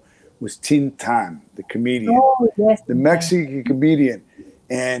Mexico was Tin Tan, the comedian, the Mexican comedian.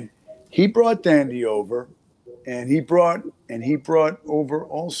 And he brought Dandy over, and he brought over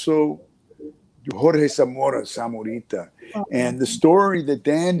also Jorge Zamora, Zamorita. And the story that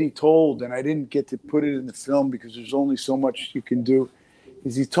Dandy told, and I didn't get to put it in the film because there's only so much you can do,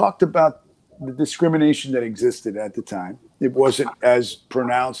 is he talked about the discrimination that existed at the time. It wasn't as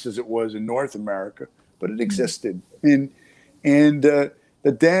pronounced as it was in North America, but it existed. And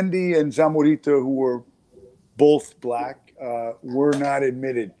the Dandy and Zamorita, who were both black, were not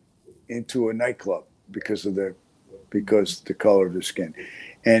admitted into a nightclub because the color of their skin,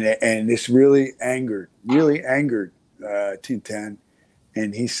 and this really angered Tintin,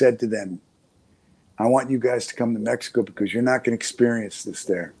 and he said to them, "I want you guys to come to Mexico because you're not going to experience this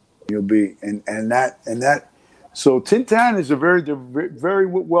there. You'll be and that." So Tintin is a very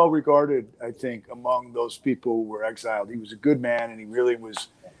well regarded, I think, among those people who were exiled. He was a good man, and he really was.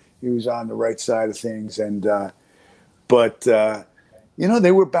 He was on the right side of things, and but you know,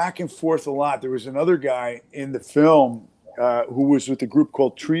 they were back and forth a lot. There was another guy in the film who was with a group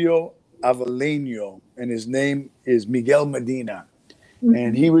called Trio Aveleño, and his name is Miguel Medina,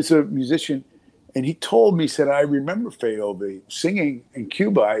 and he was a musician. And he told me, he said, I remember Fellove singing in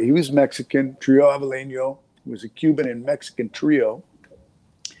Cuba. He was Mexican. Trio Aveleño was a Cuban and Mexican trio.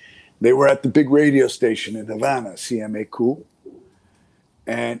 They were at the big radio station in Havana, CMAQ.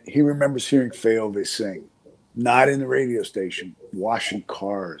 And he remembers hearing Fellove sing, not in the radio station, washing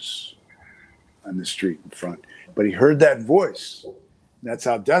cars on the street in front. But he heard that voice. That's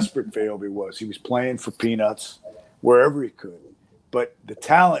how desperate Fellove was. He was playing for peanuts wherever he could. But the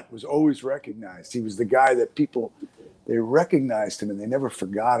talent was always recognized. He was the guy that people, they recognized him and they never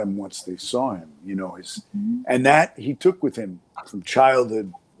forgot him once they saw him, you know, and that he took with him from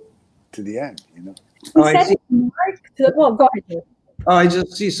childhood to the end, you know. Well, go ahead. I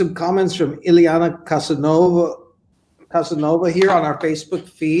just see some comments from Ileana Casanova here on our Facebook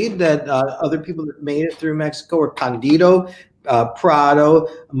feed that other people that made it through Mexico were Candido, Prado,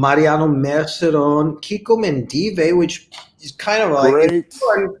 Mariano Merceron, Kiko Mendive, which is kind of like,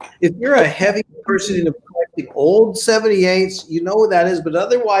 if you're a heavy person into collecting old 78s, you know who that is. But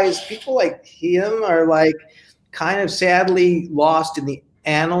otherwise, people like him are like kind of sadly lost in the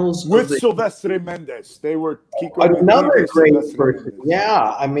annals. With Silvestre Mendes. They were Kiko another Mendive, great Silvestre person. Mendes.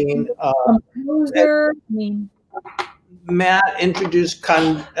 Yeah, I mean, Matt introduced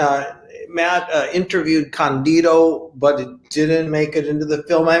Matt interviewed Candido, but it didn't make it into the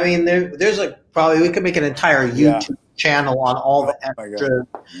film. I mean, there's like probably we could make an entire YouTube channel on all the extra.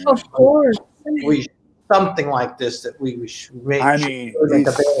 Of course, something like this that we should make. I mean, make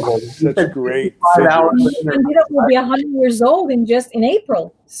available. Such a great. Candido will be 100 years old in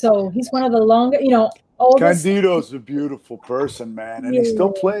April, so he's one of the longest. You know, Candido's a beautiful person, man, and he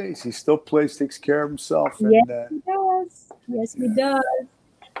still plays. He still plays, takes care of himself. And, yes, he does. Yes, he does.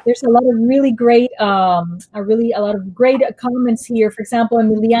 There's a lot of really great, a lot of great comments here. For example,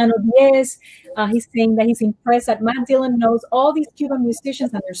 Emiliano Diaz, he's saying that he's impressed that Matt Dillon knows all these Cuban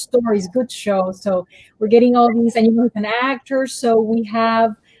musicians and their stories. Good show. So we're getting all these, and you know, he's an actor. So we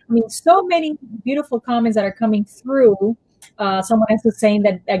have, I mean, so many beautiful comments that are coming through. Someone else is saying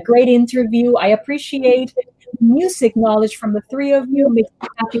that a great interview. I appreciate music knowledge from the three of you. Makes me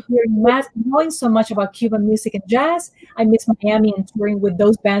happy hearing Matt knowing so much about Cuban music and jazz. I miss Miami and touring with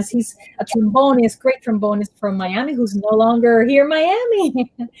those bands. He's a trombonist, great trombonist from Miami, who's no longer here in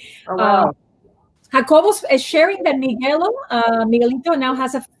Miami. Oh, wow. Jacobo is sharing that Miguelito now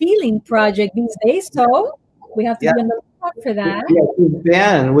has a feeling project these days, so we have to be on the lookout for that. Yeah,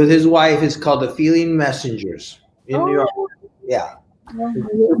 Ben with his wife is called the Feeling Messengers in New York. Yeah.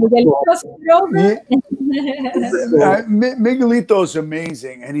 Miguelito's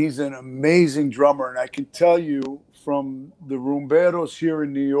amazing, and he's an amazing drummer. And I can tell you from the rumberos here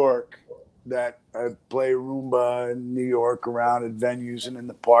in New York that I play rumba in New York around at venues and in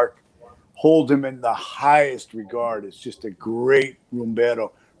the park, hold him in the highest regard. It's just a great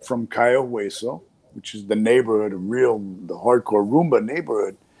rumbero from Cayo Hueso, which is the neighborhood, the hardcore rumba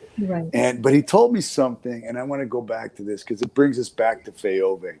neighborhood. Right. But he told me something, and I want to go back to this because it brings us back to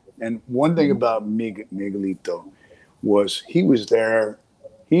Fellove. And one thing about Miguelito was he was there.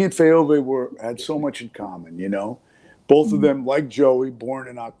 He and Fellove had so much in common, you know. Both of them, like Joey, born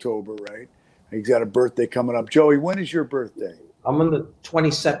in October, right? He's got a birthday coming up. Joey, when is your birthday? I'm on the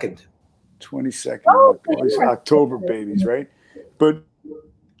 22nd. 22nd. Oh, these October babies, right? But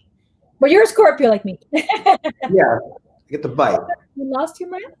you're a Scorpio like me. Yeah, get the bite. You lost your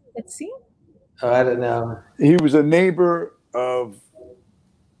man? Let's see. Oh, I don't know. He was a neighbor of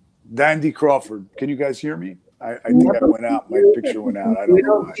Dandy Crawford. Can you guys hear me? I think I went out. My picture went out. We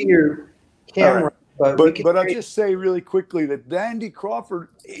don't see your camera. Right. But I'll just say really quickly that Dandy Crawford,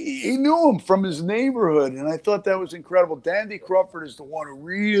 he knew him from his neighborhood, and I thought that was incredible. Dandy Crawford is the one who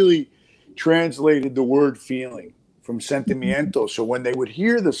really translated the word feeling from sentimiento. So when they would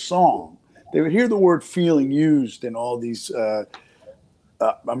hear the song, they would hear the word feeling used in all these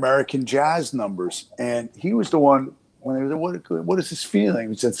American jazz numbers. And he was the one, when they were, what is this feeling?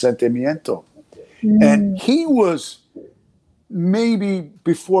 He said sentimiento. And he was maybe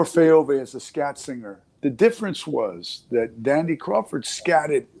before Fellove as a scat singer, the difference was that Dandy Crawford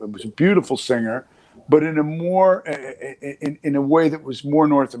scatted, was a beautiful singer, but in a more in a way that was more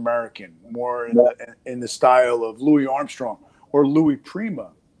North American, more in the style of Louis Armstrong or Louis Prima.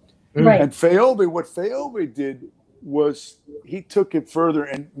 Right. And Fellove, what Fellove did was he took it further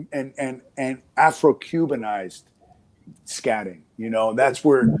and Afro-Cubanized scatting. You know, that's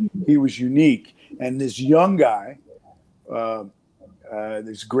where he was unique. And this young guy,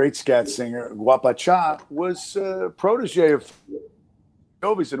 this great scat singer, Guapacha, was a protege of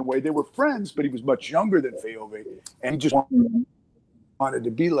Fellove in a way. They were friends, but he was much younger than Fellove, and he just wanted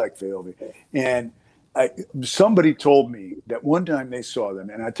to be like Fellove. And somebody told me that one time they saw them,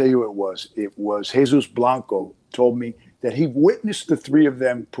 and I tell you who it was Jesus Blanco told me that he witnessed the three of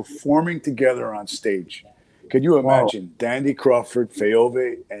them performing together on stage. Can you imagine Dandy Crawford,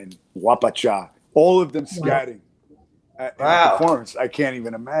 Fellove, and Guapacha, all of them scatting? Wow. Performance, I can't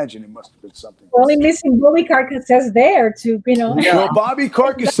even imagine. It must have been something. Only missing Bobby Carcassonne there to, you know. Well, Bobby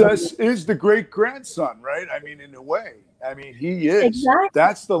Carcassonne is the great grandson, right? I mean, in a way. I mean, he is. Exactly.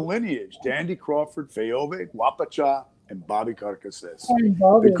 That's the lineage. Dandy Crawford, Fellove, Guapacha, and Bobby Carcassonne.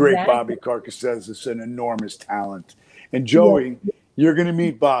 The great Bobby Carcassonne is an enormous talent. And Joey, you're going to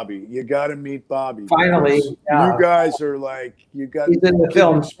meet Bobby. You got to meet Bobby. Finally. You guys are like, you got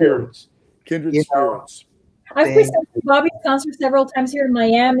kindred spirits. Kindred spirits. I've presented Bobby's concert several times here in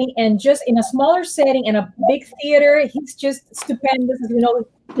Miami, and just in a smaller setting in a big theater, he's just stupendous. As you know,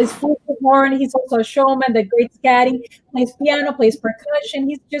 his flute horn. He's also a showman, the great scatting, plays piano, plays percussion.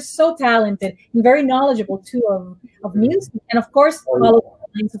 He's just so talented and very knowledgeable too of music, and of course, follows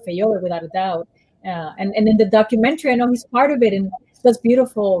the lines of Fellove without a doubt. And in the documentary, I know he's part of it, and does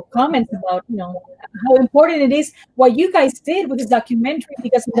beautiful comments about, you know, how important it is what you guys did with this documentary,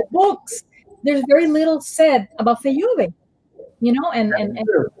 because in the books there's very little said about Fellove, you know, and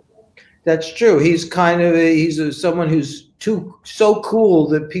that's true. He's kind of someone who's so cool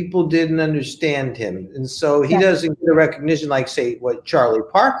that people didn't understand him, and so he doesn't get a recognition like, say, what Charlie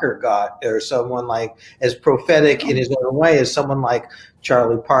Parker got, or someone like as prophetic in his own way as someone like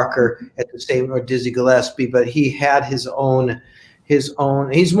Charlie Parker at the same, or Dizzy Gillespie, but he had his own. He's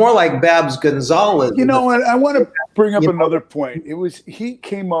more like Babs Gonzalez. You know, and I want to bring up another point. He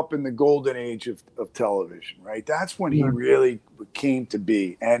came up in the golden age of television, right? That's when he really came to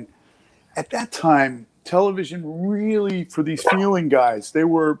be. And at that time, television really, for these feeling guys, they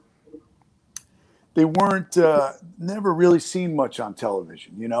weren't never really seen much on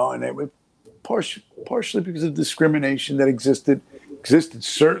television, you know, and it was partially because of discrimination that existed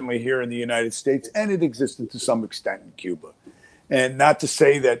certainly here in the United States, and it existed to some extent in Cuba. And not to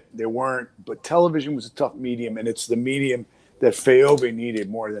say that there weren't, but television was a tough medium, and it's the medium that Fellove needed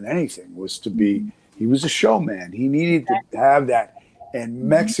more than anything, was to be, he was a showman. He needed to have that. And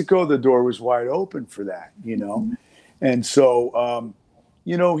Mexico, the door was wide open for that, you know? And so,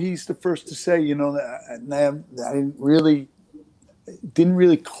 you know, he's the first to say, you know, that didn't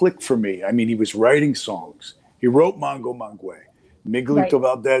really click for me. I mean, he was writing songs. He wrote Mango Mangue. Miguelito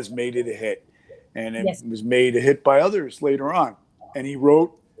Valdez made it a hit. And it was made a hit by others later on. And he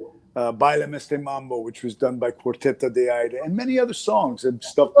wrote Bailame Este Mambo, which was done by Quarteta de Aire, and many other songs and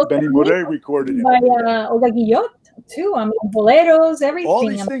stuff Benny Moré recorded. By Olga Guillot, too. I mean, boleros, everything. All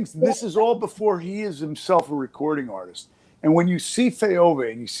these things. This is all before he is himself a recording artist. And when you see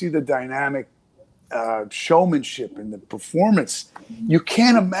Fellove and you see the dynamic showmanship and the performance, you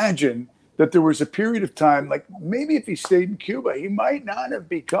can't imagine that there was a period of time, like maybe if he stayed in Cuba, he might not have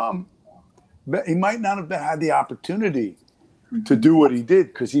had the opportunity to do what he did,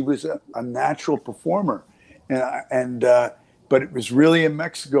 because he was a natural performer, but it was really in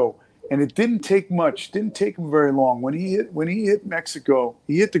Mexico, and it didn't take much. Didn't take him very long. When he hit Mexico,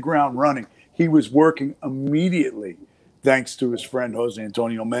 he hit the ground running. He was working immediately, thanks to his friend Jose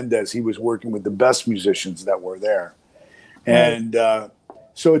Antonio Mendez. He was working with the best musicians that were there, and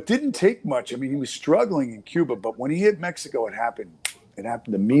so it didn't take much. I mean, he was struggling in Cuba, but when he hit Mexico, it happened. It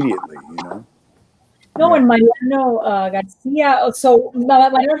happened immediately, you know. No, and Mariano Garcia, so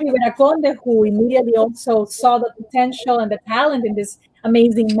Mariano Rivera Conde, who immediately also saw the potential and the talent in this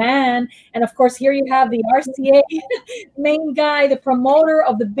amazing man. And of course, here you have the RCA main guy, the promoter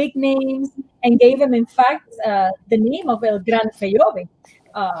of the big names, and gave him, in fact, the name of El Gran Fellove,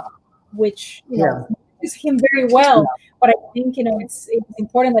 which, you know, is him very well. But I think, you know, it's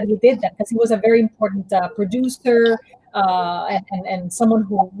important that he did that, because he was a very important producer and someone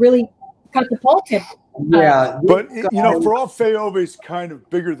who really catapulted. But you know, for all Fellove's kind of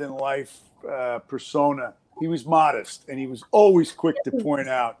bigger than life persona, he was modest, and he was always quick to point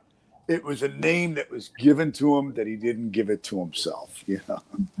out it was a name that was given to him that he didn't give it to himself, you know.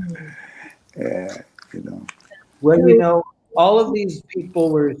 You know. Well, you know, all of these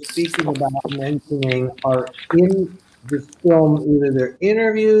people we're speaking about, mentioning, are in this film. Either they're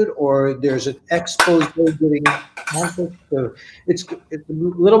interviewed or there's an expose getting accomplished. So it's a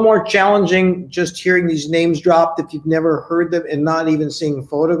little more challenging just hearing these names dropped if you've never heard them and not even seeing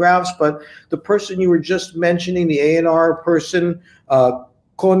photographs. But the person you were just mentioning, the A&R person,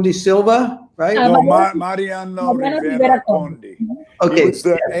 Condi Silva, right? No, Mariano Rivera Condi. Okay, he was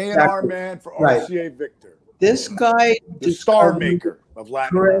the A&R man for RCA Victor. This guy, the star maker of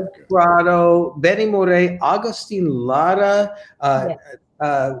Latin America. Prado, Benny Morey, Agustin Lara,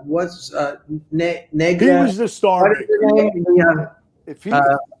 Negra. He was the star maker. If he,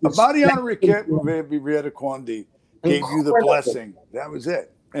 Mariano Rivera Condi gave you the blessing, that was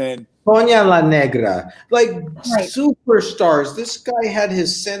it. And Tonya La Negra, like superstars. This guy had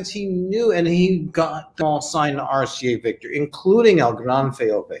his sense. He knew, and he got them all signed to RCA Victor, including El Gran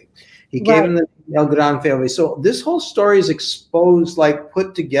Fellove. He gave him the El Gran Fellove. So this whole story is exposed, like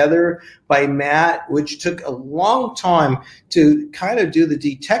put together by Matt, which took a long time to kind of do the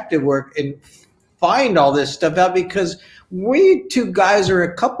detective work and find all this stuff out, because we two guys are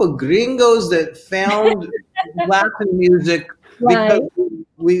a couple of gringos that found Latin music because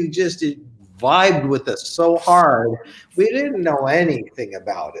we just vibed with us so hard. We didn't know anything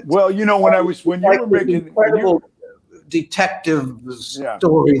about it. Well, you know, when you were making incredible detective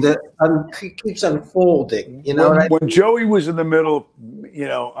story that keeps unfolding, you know. When Joey was in the middle, you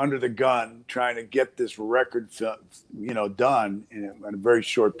know, under the gun, trying to get this record, you know, done in a very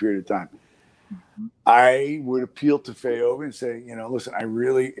short period of time, I would appeal to Fellove and say, you know, listen, I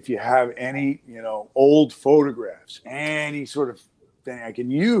really, if you have any, you know, old photographs, any sort of thing I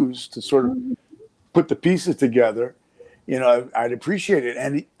can use to sort of put the pieces together, you know, I'd appreciate it.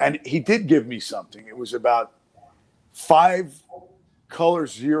 And he did give me something. It was about 5 color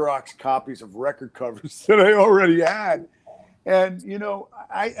Xerox copies of record covers that I already had. And, you know,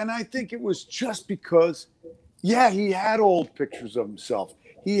 I think it was just because, yeah, he had old pictures of himself.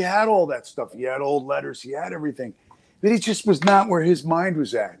 He had all that stuff. He had old letters. He had everything. But he just was not where his mind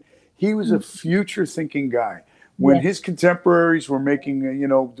was at. He was a future thinking guy. When his contemporaries were making, you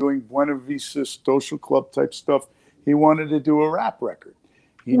know, doing Buena Vista social club type stuff, he wanted to do a rap record.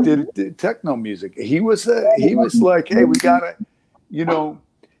 He did techno music. He was like, hey, we gotta, you know,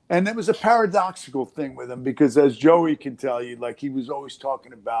 and it was a paradoxical thing with him, because as Joey can tell you, like, he was always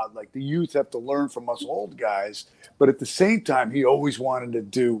talking about, like, the youth have to learn from us old guys, but at the same time, he always wanted to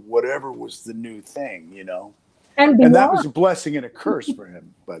do whatever was the new thing, you know. And that was a blessing and a curse for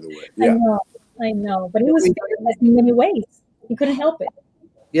him, by the way. Yeah. I know, but he was fearless in many ways. He couldn't help it.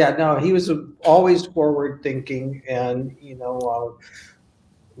 Yeah, no, he was always forward thinking, and you know,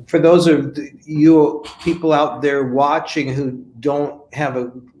 for those of you people out there watching who don't have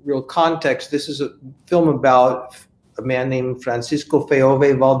a real context, this is a film about a man named Francisco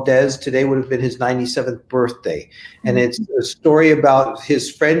Fellove Valdez. Today would have been his 97th birthday, and it's a story about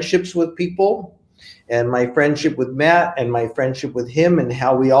his friendships with people, and my friendship with Matt and my friendship with him, and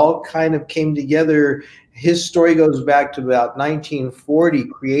how we all kind of came together. His story goes back to about 1940,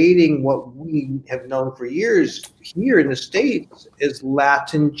 creating what we have known for years here in the States as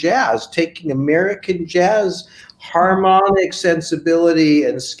Latin jazz, taking American jazz harmonic sensibility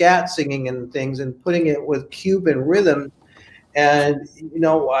and scat singing and things and putting it with Cuban rhythm. And, you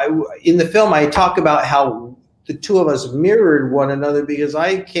know, in the film, I talk about how the two of us mirrored one another, because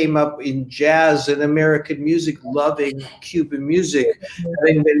I came up in jazz and American music, loving Cuban music,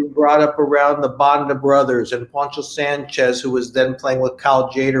 having been brought up around the Banda Brothers and Poncho Sanchez, who was then playing with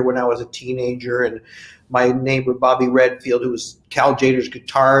Cal Tjader when I was a teenager, and my neighbor Bobby Redfield, who was Cal Tjader's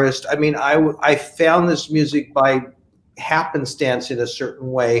guitarist. I mean, I found this music by happenstance in a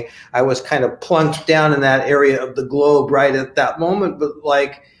certain way. I was kind of plunked down in that area of the globe right at that moment, but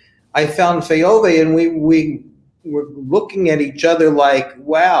like, I found Fellove, and we were looking at each other like,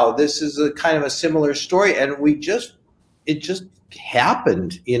 wow, this is a kind of a similar story. And it just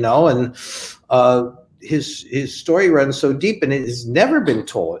happened, you know, and his story runs so deep, and it has never been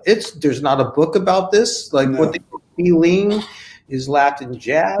told. There's not a book about this, like what they call feeling is Latin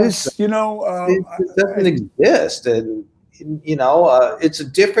jazz. You know, it doesn't exist. And, you know, it's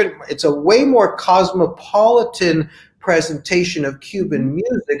a way more cosmopolitan presentation of Cuban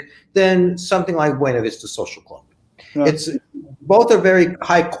music than something like Buena Vista Social Club. Yeah. Both are very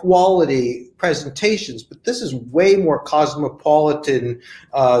high quality presentations, but this is way more cosmopolitan.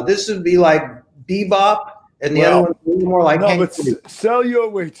 This would be like bebop, and the other one's more like Celio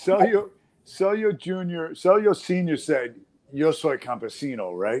Jr., Celio Sr. said, "Yo soy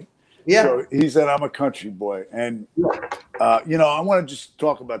campesino," right? Yeah. So he said, I'm a country boy. And, you know, I want to just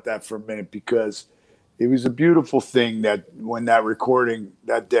talk about that for a minute because it was a beautiful thing that when that recording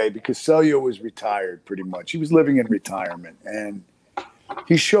that day, because Celio was retired pretty much. He was living in retirement. And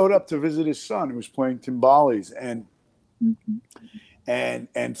he showed up to visit his son who was playing timbales. And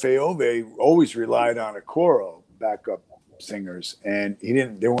Fellove always relied on a coro, backup singers. And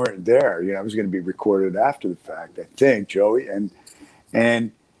they weren't there. You know, it was going to be recorded after the fact, I think, Joey.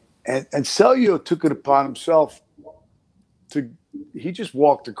 And Celio took it upon himself he just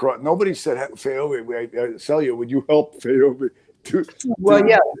walked across. Nobody said, Fellove, Celio, would you help Fellove?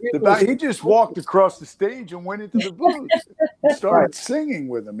 He just walked across the stage and went into the booth and started singing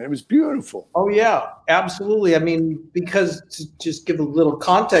with him. It was beautiful. Oh, yeah, absolutely. I mean, because to just give a little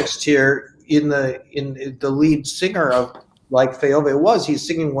context here, in the lead singer of like Fellove he's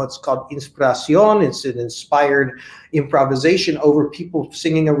singing what's called inspiración. It's an inspired improvisation over people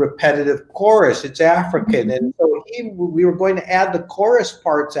singing a repetitive chorus. It's African. And so we were going to add the chorus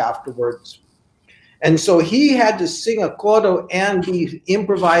parts afterwards. And so he had to sing a coro and be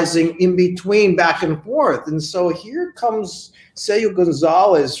improvising in between, back and forth. And so here comes Celio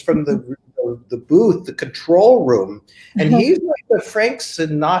Gonzalez from the booth, the control room, and he's like the Frank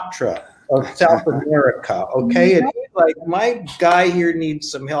Sinatra of South America, okay? And he's like, my guy here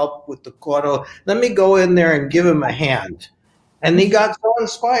needs some help with the coro. Let me go in there and give him a hand. And he got so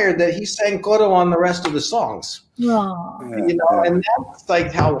inspired that he sang coro on the rest of the songs. Aww. You know, and that's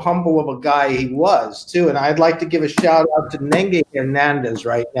like how humble of a guy he was, too. And I'd like to give a shout out to Nenge Hernandez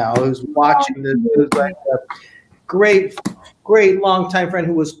right now, who's watching this. Who's like a great longtime friend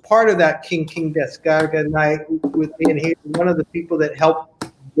who was part of that King Descarga night with me. And he's one of the people that helped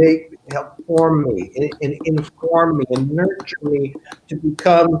form me and inform me and nurture me to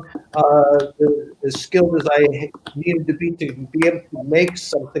become as skilled as I needed to be able to make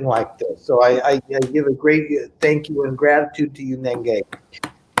something like this. So I give a great thank you and gratitude to you, Nenge.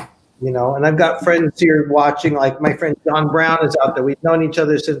 You know, and I've got friends here watching, like my friend John Brown is out there. We've known each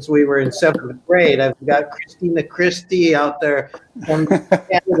other since we were in 7th grade. I've got Christina Christie out there from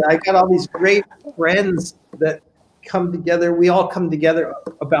Canada. I got all these great friends that come together. We all come together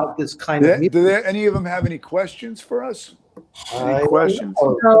about this kind of music. Do any of them have any questions for us? Any questions?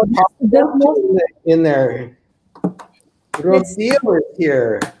 In there. Rocio is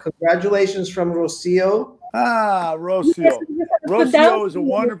here. Congratulations from Rocio. Ah, Rocio. Rocio is a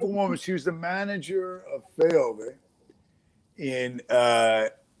wonderful woman. She was the manager of Fellove. And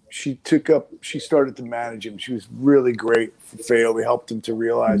she started to manage him. She was really great for Fellove. Helped him to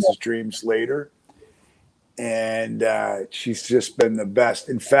realize his dreams later. And she's just been the best.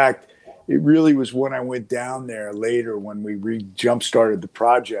 In fact, it really was when I went down there later when we jump-started the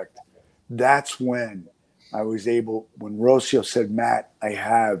project. That's when I was able, when Rocio said, Matt, I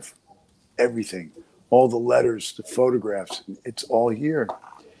have everything, all the letters, the photographs, it's all here.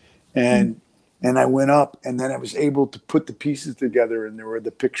 And I went up, and then I was able to put the pieces together, and there were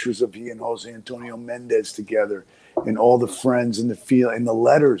the pictures of he and Jose Antonio Mendez together, and all the friends and the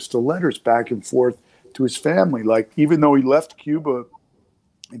letters back and forth to his family. Like, even though he left Cuba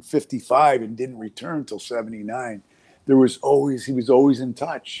in 55 and didn't return until 79, he was always in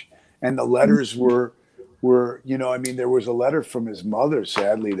touch. And the letters were, you know, I mean, there was a letter from his mother,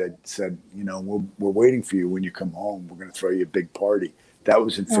 sadly, that said, you know, we're waiting for you when you come home. We're going to throw you a big party. That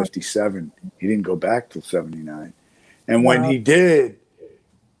was in 57. He didn't go back till 79. And when he did,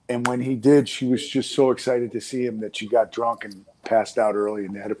 she was just so excited to see him that she got drunk and passed out early,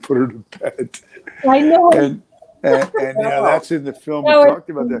 and they had to put her to bed. I know. And yeah, that's in the film. We talked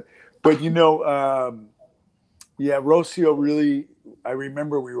about that. But, you know, Rocio really, I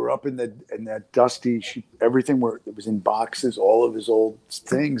remember we were up in that dusty, everything it was in boxes, all of his old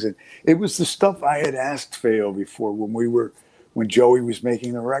things. And it was the stuff I had asked Feo before when Joey was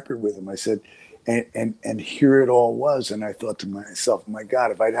making the record with him. I said, and here it all was. And I thought to myself, my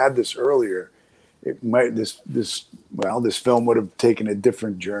God, if I'd had this earlier, this film would have taken a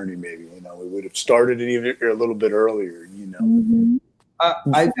different journey. Maybe, you know, we would have started it even a little bit earlier. You know,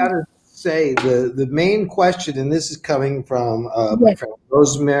 I gotta say the main question, and this is coming from my friend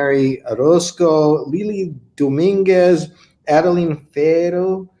Rosemary Orozco, Lily Dominguez, Adeline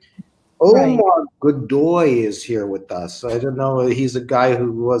Ferro. Omar Godoy is here with us. I don't know. He's a guy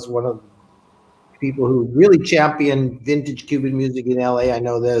who was one of the people who really championed vintage Cuban music in LA. I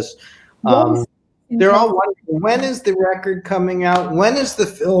know this. They're all wondering, when is the record coming out? When is the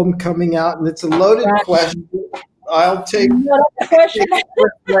film coming out? And it's a loaded question. I'll take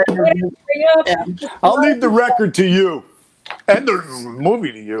I'll leave the record to you and the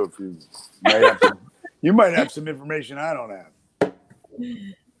movie to you. If you might have some information I don't have.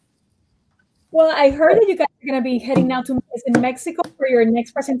 Well, I heard that you guys are going to be heading now to Mexico for your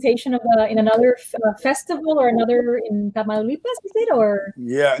next presentation of in another festival or another in Tamaulipas, is it? Or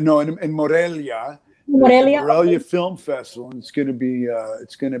yeah, no, in Morelia. Morelia, Morelia Film Festival, and it's going to be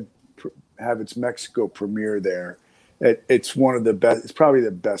have its Mexico premiere there. It's one of the best. It's probably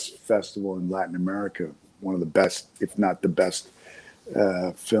the best festival in Latin America. One of the best, if not the best,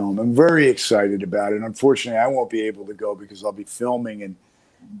 film. I'm very excited about it. Unfortunately, I won't be able to go because I'll be filming,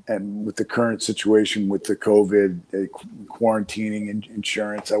 and with the current situation with the COVID quarantining and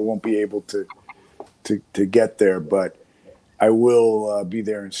insurance, I won't be able to get there. But I will be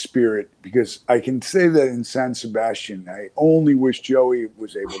there in spirit, because I can say that in San Sebastian, I only wish Joey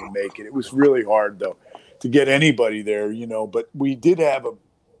was able to make it. It was really hard, though, to get anybody there, you know, but we did have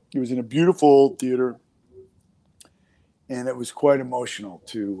it was in a beautiful old theater, and it was quite emotional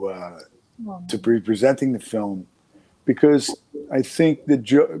to be presenting the film, because I think that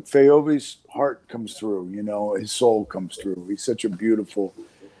Fellove's heart comes through, you know, his soul comes through. He's such a beautiful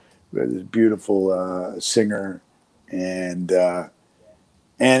singer. And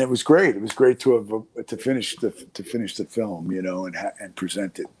it was great. It was great to finish the film, you know, and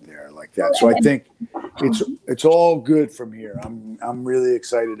present it there like that. So I think it's all good from here. I'm really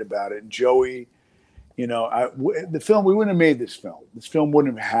excited about it. And Joey, you know, the film, we wouldn't have made this film. This film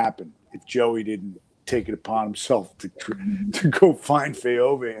wouldn't have happened if Joey didn't take it upon himself to go find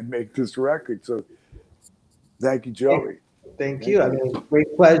Fellove and make this record. So thank you, Joey. Thank you. I mean,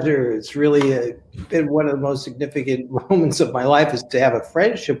 great pleasure. It's really been one of the most significant moments of my life, is to have a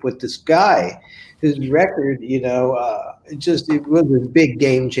friendship with this guy, whose record, you know, it was a big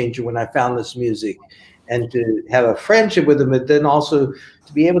game changer when I found this music, and to have a friendship with him, but then also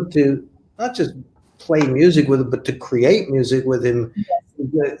to be able to not just play music with him, but to create music with him.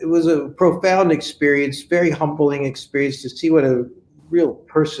 It was a profound experience, very humbling experience to see what a real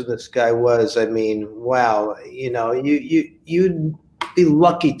person this guy was. I mean, wow, you know, you'd be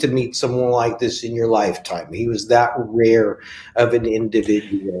lucky to meet someone like this in your lifetime. He was that rare of an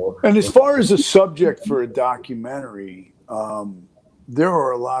individual. And as far as a subject for a documentary, there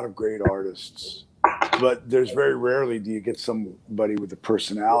are a lot of great artists, but there's very rarely do you get somebody with a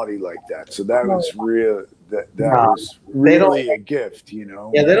personality like that. So that was real. That was really a gift, you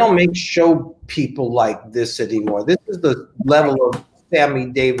know. Yeah, they don't make show people like this anymore. This is the level of Sammy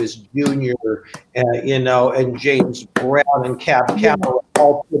Davis Jr., you know, and James Brown and Cab Cameron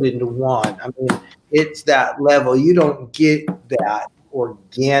all put into one. I mean, it's that level. You don't get that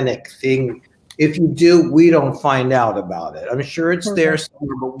organic thing. If you do, we don't find out about it. I'm sure it's there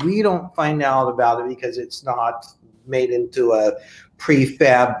somewhere, but we don't find out about it because it's not made into a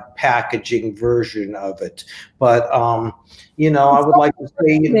prefab packaging version of it. But, you know, I would like to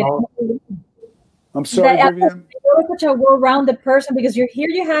say, you know, I'm sorry, Viviam. You're such a well-rounded person, because here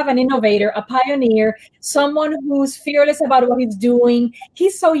you have an innovator, a pioneer, someone who's fearless about what he's doing.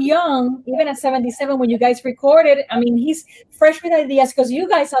 He's so young, even at 77 when you guys recorded. I mean, he's fresh with ideas, because you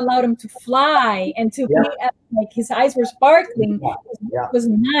guys allowed him to fly and to be, like, his eyes were sparkling. It was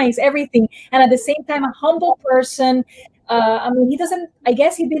nice, everything. And at the same time, a humble person. I mean, I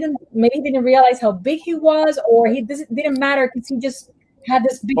guess he didn't realize how big he was, or didn't matter, because he just had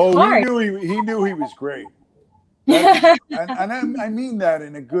this big heart. He knew he was great. And I mean that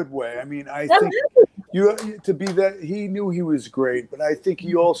in a good way. I mean, I think he knew he was great, but I think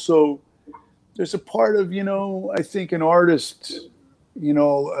he also, there's a part of, you know, I think an artist, you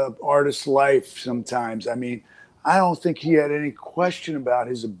know, artist's life sometimes. I mean, I don't think he had any question about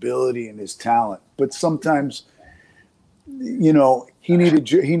his ability and his talent, but sometimes, you know, he needed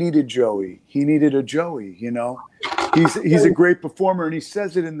Joey. He needed a Joey, you know. He's a great performer, and he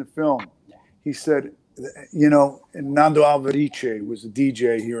says it in the film. He said, you know, and Nando Alvarice was a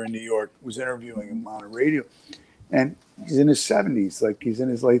DJ here in New York, was interviewing him on a radio, and he's in his 70s, like he's in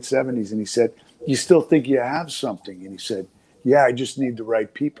his late 70s, and he said, "You still think you have something?" And he said, "Yeah, I just need the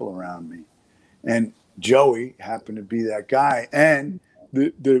right people around me." And Joey happened to be that guy, and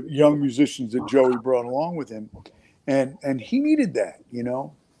the young musicians that Joey brought along with him, and he needed that, you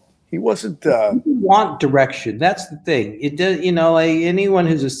know. He wasn't. You want direction. That's the thing. It does. You know, like anyone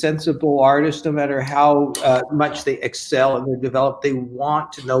who's a sensible artist, no matter how much they excel and they're developed, they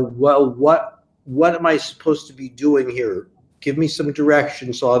want to know, well, what am I supposed to be doing here? Give me some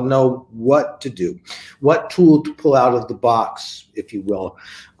direction so I'll know what to do, what tool to pull out of the box, if you will.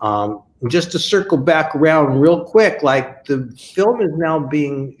 Just to circle back around real quick, like the film is now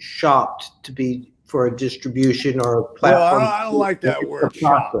being shopped to be for a distribution or a platform. Well, I don't like that word.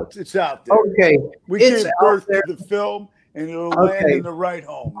 Shopped. It's out there. Okay, We gave birth to the film, and it'll land in the right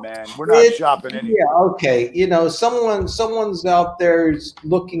home, man. We're not shopping anything. Yeah, okay. You know, someone's out there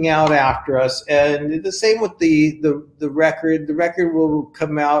looking out after us, and the same with the record. The record will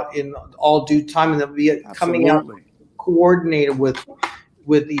come out in all due time, and it'll be coming out coordinated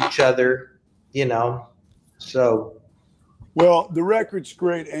with each other. You know, so. Well, the record's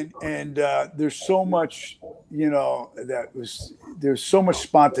great, and there's so much, you know, there's so much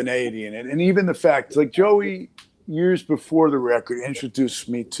spontaneity in it, and even the fact, like Joey, years before the record, introduced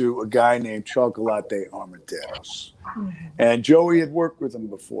me to a guy named Chocolate Armenteros, and Joey had worked with him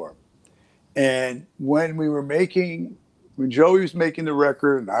before, and when Joey was making the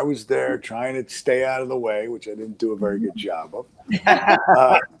record, and I was there trying to stay out of the way, which I didn't do a very good job of,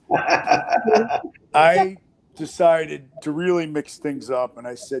 I decided to really mix things up, and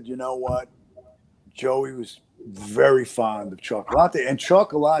I said, you know what, Joey was very fond of Chocolate, and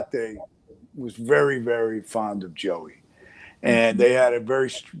Chocolate was very, very fond of Joey, and they had a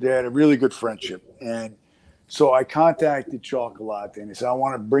really good friendship. And so I contacted Chocolate, and he said, I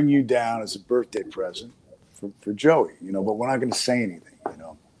want to bring you down as a birthday present for Joey, you know, but we're not going to say anything, you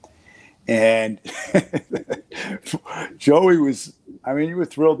know. And Joey was, I mean, you were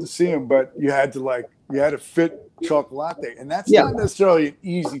thrilled to see him, but you had to fit Chocolate, and that's not necessarily an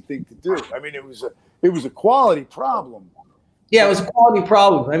easy thing to do. I mean, it was a quality problem. Yeah, it was a quality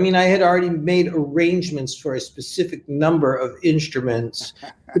problem. I mean, I had already made arrangements for a specific number of instruments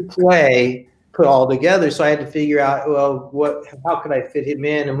to play, put all together. So I had to figure out, well, how could I fit him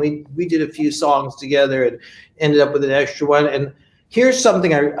in? And we did a few songs together and ended up with an extra one. And here's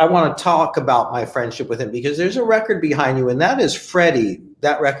something I want to talk about my friendship with him, because there's a record behind you, and that is Freddie.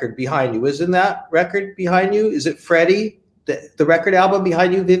 That record behind you, isn't that record behind you? Is it Freddie? The record album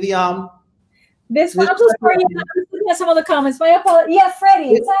behind you, Viviam? This one, I'm so sorry. I'm looking at some of the comments. My apologies. Yeah,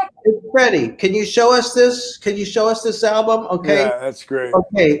 Freddie, exactly. It's Freddie. Can you show us this? Can you show us this album? Okay. Yeah, that's great.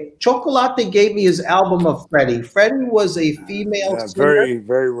 Okay. Chocolate gave me his album of Freddie. Freddie was a female singer. Very,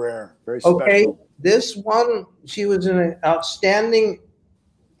 very rare. Very special. Okay. This one, she was an outstanding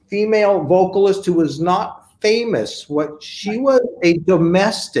female vocalist who was not famous. She was a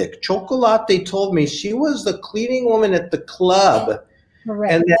domestic. Chocolate told me she was the cleaning woman at the club.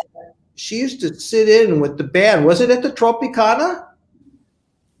 Correct. And that she used to sit in with the band. Was it at the Tropicana?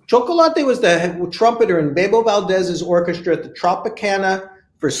 Chocolate was the trumpeter in Bebo Valdez's orchestra at the Tropicana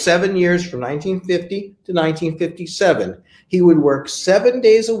for 7 years, from 1950 to 1957. He would work 7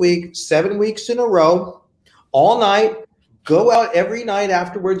 days a week, 7 weeks in a row, all night, go out every night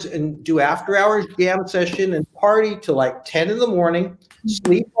afterwards and do after-hours jam session and party till like 10 in the morning,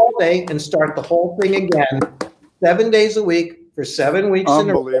 sleep all day, and start the whole thing again, 7 days a week for 7 weeks in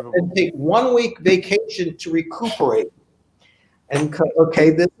a row, and take 1 week vacation to recuperate. And okay,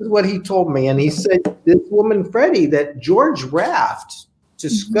 this is what he told me. And he said, this woman, Freddie, that George Raft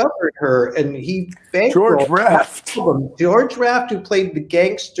discovered her, and he George Raft, who played the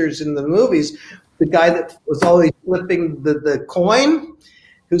gangsters in the movies, the guy that was always flipping the coin,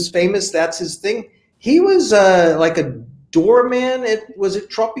 who's famous. That's his thing. He was like a doorman was it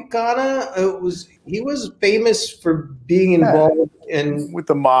Tropicana? He was famous for being involved with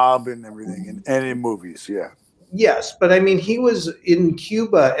the mob and everything, and in movies, yeah. Yes, but I mean, he was in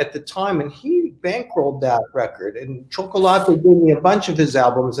Cuba at the time, and he bankrolled that record. And Chocolate gave me a bunch of his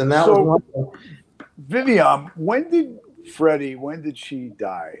albums, and that was one of them. Viviam, when did she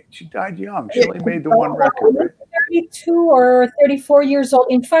die? She died young. She only made the one record, right? 32 or 34 years old.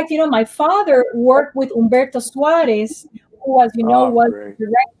 In fact, you know, my father worked with Humberto Suarez, who, as you know, was the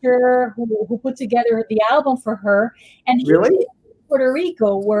director who put together the album for her. And he was in Puerto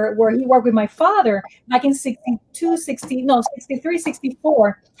Rico, where he worked with my father back in 63,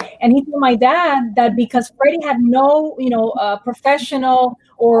 64. And he told my dad that because Freddie had no, professional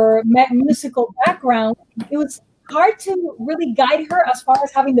or musical background, it was hard to really guide her as far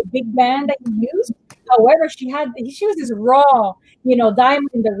as having the big band that he used. However, she was this raw, diamond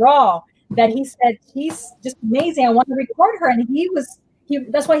in the raw, that he said, she's just amazing. I want to record her. And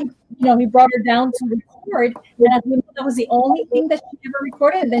that's why he brought her down to record. And as we know, that was the only thing that she ever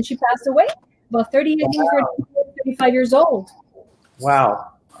recorded. And then she passed away about 35 years old.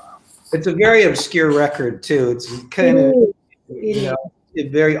 Wow. It's a very obscure record too. It's kind of a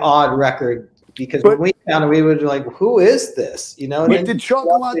very odd record. Because when we found it, we were like, who is this? But did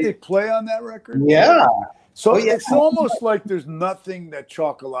Chocolate play on that record? Yeah. So it's almost like there's nothing that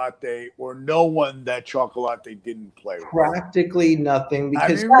Chocolate or no one that Chocolate didn't play with. Practically nothing.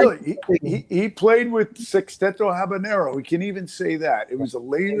 Because he played with Sexteto Habanero. We can even say that. It was a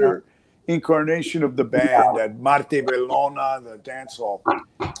later incarnation of the band at Marte Bellona, the dance hall.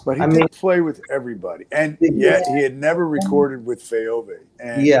 But he did play with everybody. And yet he had never recorded with Fellove.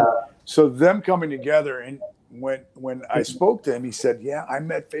 And so them coming together, and when I spoke to him, he said, yeah, I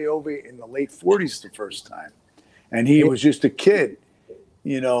met Fellove in the late 40s the first time. And he was just a kid,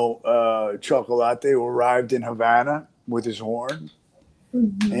 you know, Chocolate, who arrived in Havana with his horn.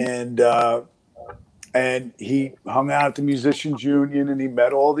 And he hung out at the Musicians Union, and he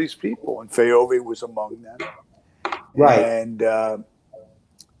met all these people, and Fellove was among them. Right.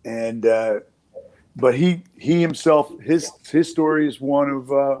 But he himself, his story is one of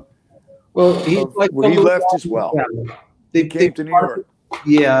where he left as well. He came to New York.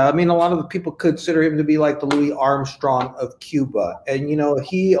 Yeah, I mean, a lot of the people consider him to be like the Louis Armstrong of Cuba. And, you know,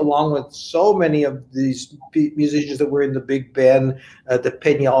 he, along with so many of these musicians that were in the big band, the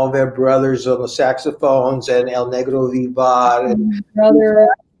Peñalver brothers on the saxophones and El Negro Vivar, and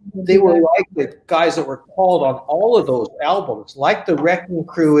they were like the guys that were called on all of those albums, like the Wrecking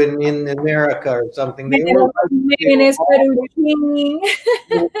Crew in America or something. They were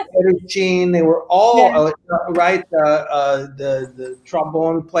all right. The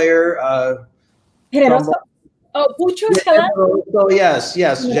trombone player, Generoso. Oh, Pucho. So yes,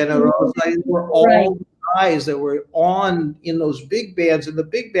 Generoso. They were all guys that were on in those big bands, and the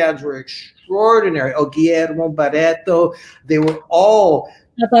big bands were extraordinary. Oh, Guillermo Barreto. They were all.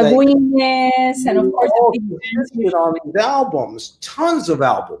 And of course on these albums, tons of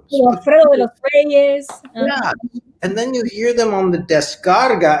albums. Alfredo de los Reyes. Yeah. And then you hear them on the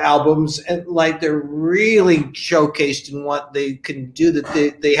Descarga albums, and like they're really showcased in what they can do,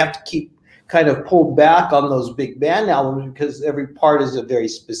 that they have to keep kind of pulled back on those big band albums because every part is a very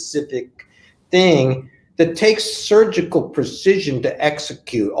specific thing that takes surgical precision to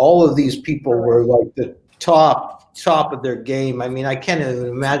execute. All of these people were like the top of their game. I mean, I can't even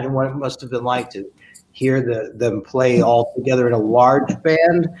imagine what it must have been like to hear them play all together in a large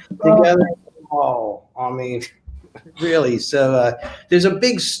band together. Oh, I mean, really. So there's a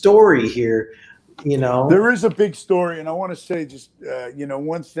big story here, you know. There is a big story, and I want to say just, you know,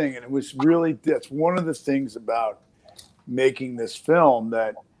 one thing, and it was really, that's one of the things about making this film,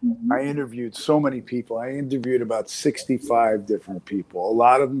 that I interviewed so many people. I interviewed about 65 different people, a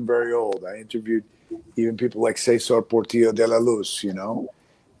lot of them very old. I interviewed even people like Cesar Portillo de la Luz, you know,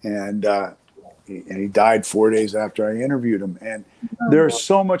 and he died 4 days after I interviewed him. And there's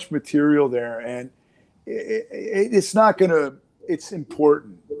so much material there, and it's not going to, it's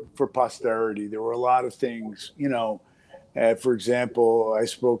important for posterity. There were a lot of things, you know, for example, I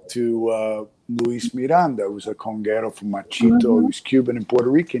spoke to Luis Miranda, who was a conguero from Machito, who's Cuban and Puerto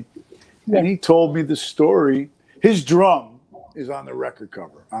Rican. And he told me the story. His drum is on the record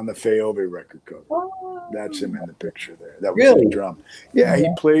cover, on the Fellove record cover. That's him in the picture there. That was his drum. Yeah, he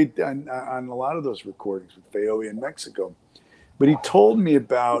played on a lot of those recordings with Fellove in Mexico. But he told me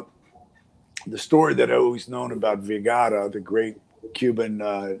about the story that I always known about Vergara, the great Cuban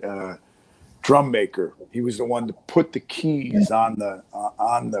drum maker. He was the one to put the keys on the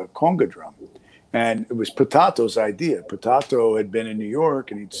conga drum. And it was Potato's idea. Potato had been in New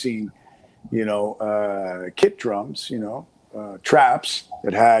York, and he'd seen, you know, kit drums, you know, traps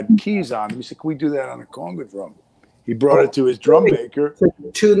that had keys on them. He said, can we do that on a conga drum? He brought it to his drum maker to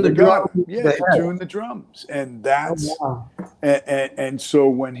tune the drum. Yeah, to tune the drums. And that's and so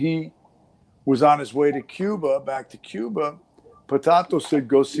when he was on his way to Cuba, back to Cuba, Potato said,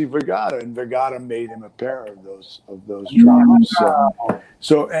 go see Vergara, and Vergara made him a pair of those drums.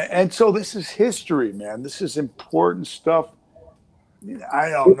 So this is history, man. This is important stuff. I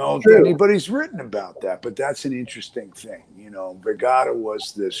don't know if anybody's written about that, but that's an interesting thing. You know, Vergara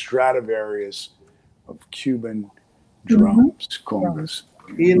was the Stradivarius of Cuban drums, congas.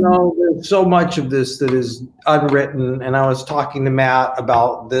 You know, there's so much of this that is unwritten, and I was talking to Matt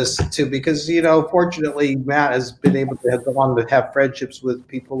about this too, because, you know, fortunately, Matt has been able to go on to have friendships with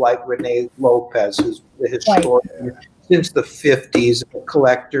people like Rene Lopez, who's the historian since the 50s, a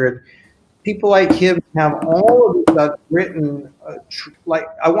collector, and people like him have all of this stuff written, like,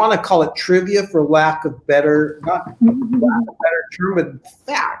 I want to call it trivia for lack of better, not lack of better term, but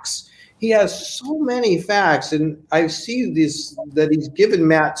facts. He has so many facts, and I see this, that he's given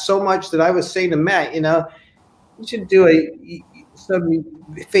Matt so much that I was saying to Matt, you know, you should do some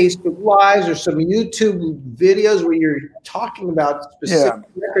Facebook Lives or some YouTube videos where you're talking about specific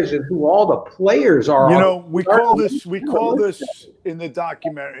records and who all the players are. You know, we call this in the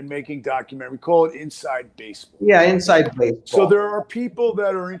documentary, in making documentary, we call it inside baseball. Yeah, inside baseball. So there are people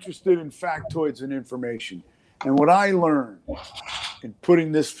that are interested in factoids and information. And what I learned in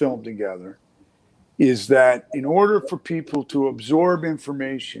putting this film together, is that in order for people to absorb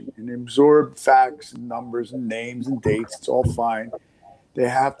information and absorb facts and numbers and names and dates, it's all fine. They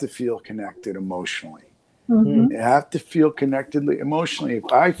have to feel connected emotionally. They have to feel connectedly emotionally.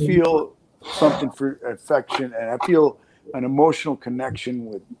 If I feel something for affection and I feel an emotional connection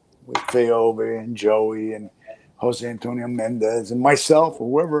with Fellove and Joey and Jose Antonio Mendez and myself or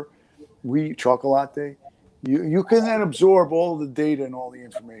whoever, Chocolate, you can then absorb all the data and all the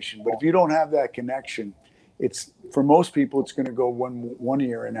information. But if you don't have that connection, it's, for most people, it's going to go one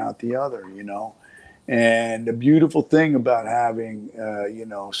ear and out the other, you know. And the beautiful thing about having, you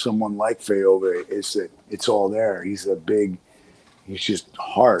know, someone like Fellove is that it's all there. He's just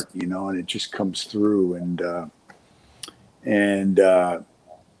heart, you know, and it just comes through. And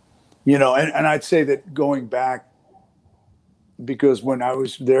you know, and I'd say that going back, because when I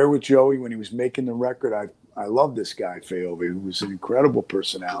was there with Joey, when he was making the record, I love this guy, Fellove, who was an incredible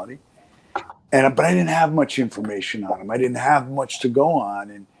personality. But I didn't have much information on him. I didn't have much to go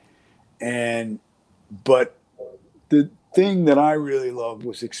on. But the thing that I really loved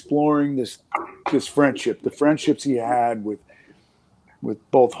was exploring this friendship, the friendships he had with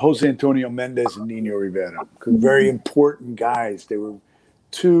both Jose Antonio Mendez and Nino Rivera. Very important guys. They were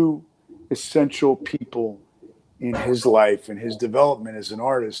two essential people in his life and his development as an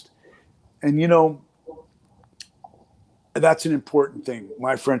artist. And, you know, that's an important thing.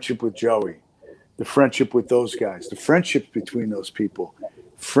 My friendship with Joey, the friendship with those guys, the friendships between those people.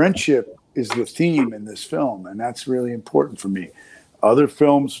 Friendship is the theme in this film, and that's really important for me. Other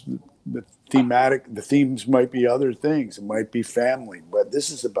films, the themes might be other things. It might be family, but this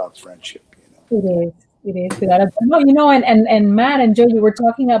is about friendship, you know. It is. No, you know, and Matt and Joe, you were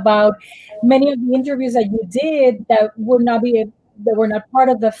talking about many of the interviews that you did that were not part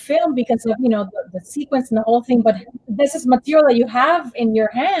of the film because of, you know, the sequence and the whole thing. But this is material that you have in your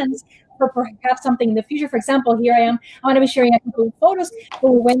hands for perhaps something in the future. For example, here I am. I'm going to be sharing a couple of photos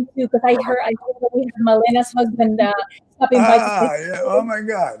we went to, because I heard that we had Malena's husband stopping by. Yeah. Oh my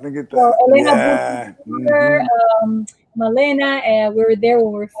God! Look at that. So Elena, Malena, we were there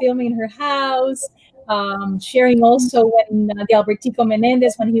when we were filming in her house. Sharing also when the Albertico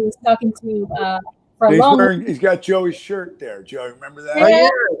Menendez, when he was talking to for a long. He's got Joey's shirt there. Joey, remember that? Oh, yeah,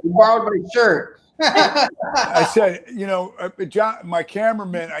 he borrowed my shirt. I said, you know, John, my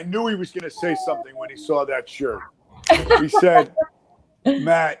cameraman, I knew he was going to say something when he saw that shirt. He said,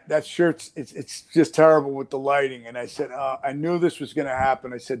 Matt, that shirt's it's just terrible with the lighting. And I said, I knew this was going to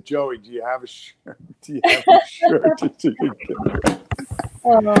happen. I said, Joey, do you have a shirt? Do you have a shirt?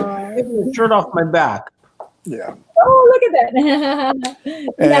 Shirt off my back. Yeah. Oh, look at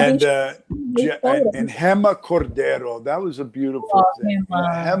that. And Gemma Cordero, that was a beautiful thing.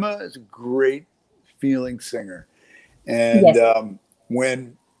 Gemma is a great feeling singer. And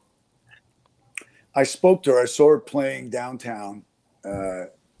when I spoke to her, I saw her playing downtown.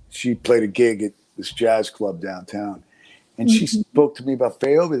 She played a gig at this jazz club downtown. And she spoke to me about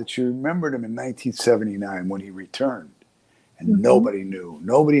Fellove, that she remembered him in 1979 when he returned. And nobody knew.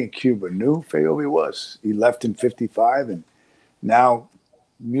 Nobody in Cuba knew who Fellove was. He left in 1955, and now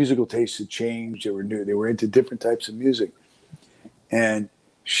musical tastes had changed. They were new. They were into different types of music. And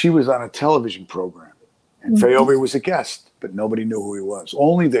she was on a television program, and Fellove was a guest, but nobody knew who he was.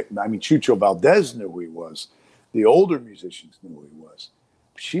 Chucho Valdez knew who he was. The older musicians knew who he was.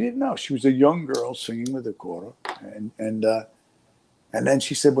 But she didn't know. She was a young girl singing with the coro. And then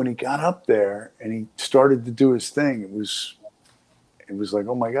she said when he got up there and he started to do his thing, it was like,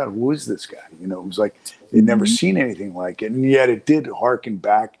 oh my God, who is this guy? You know, it was like they'd never seen anything like it. And yet it did harken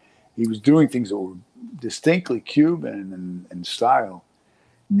back. He was doing things that were distinctly Cuban in style.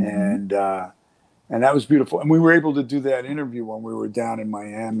 And that was beautiful. And we were able to do that interview when we were down in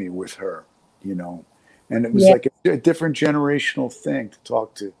Miami with her, you know. And it was like a different generational thing to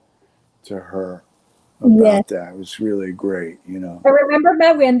talk to her about that. It was really great, you know. I remember,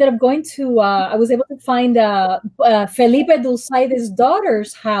 Matt, we ended up going to, I was able to find Felipe Dulzaide's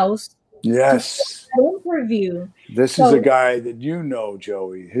daughter's house. Yes. Interview. This is a guy that you know,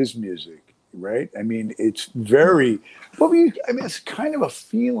 Joey, his music, right? I mean, it's very, it's kind of a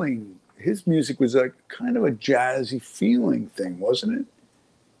feeling. His music was like kind of a jazzy feeling thing, wasn't it?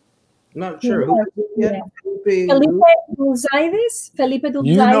 Not sure. Felipe Dulzaides?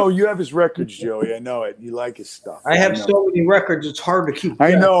 You know, you have his records, Joey. I know it. You like his stuff. I have so many records, it's hard to keep.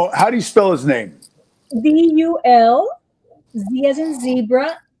 I know. How do you spell his name? Dulz, Z as in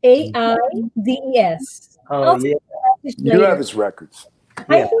zebra, AIDS. Oh, yeah. You have his records.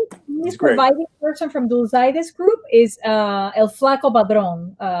 I think the surviving person from Dulzaide's group is El Flaco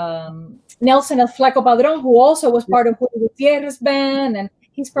Padron, Nelson El Flaco Padron, who also was part of Julio Gutierrez's band, and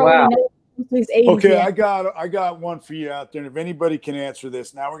he's probably his 80s. Okay, yeah. I got one for you out there. And if anybody can answer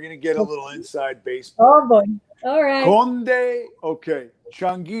this, now we're gonna get a little inside baseball. Oh boy. All right. Conde, okay,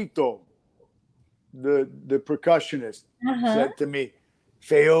 Changuito, the percussionist, said to me,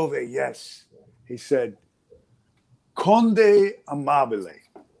 Fellove, yes. He said, Conde Amabile.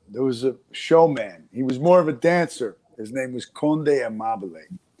 There was a showman. He was more of a dancer. His name was Conde Amabile.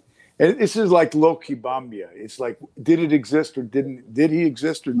 And this is like Loki Bambia. It's like, did it exist or did he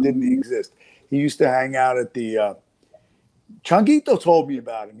exist or didn't he exist? He used to hang out at the, Changuito told me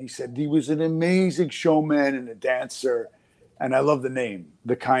about him. He said he was an amazing showman and a dancer. And I love the name,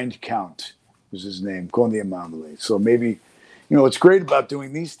 The Kind Count was his name, Conde Amabile. So maybe, you know, what's great about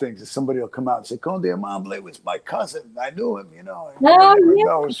doing these things is somebody will come out and say, Conde Amabile was my cousin. I knew him, you know. I never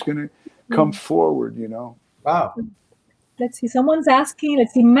know it's going to come forward, you know. Wow. Let's see. Someone's asking,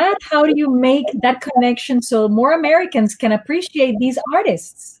 let's see, Matt, how do you make that connection so more Americans can appreciate these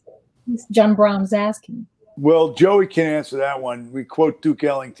artists? John Brown's asking. Well, Joey can answer that one. We quote Duke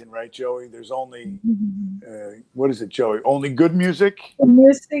Ellington, right, Joey? There's only, what is it, Joey? Only good music?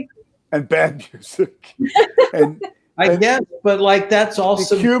 Music. And bad music. And I guess, but like that's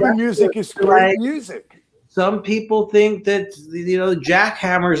also Cuban music is great music. Some people think that, you know,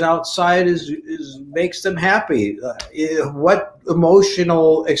 jackhammers outside is makes them happy. What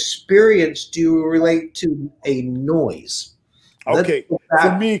emotional experience do you relate to a noise? Okay,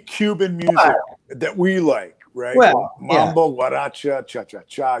 for me, Cuban music that we like, right? Well, Mambo, guaracha,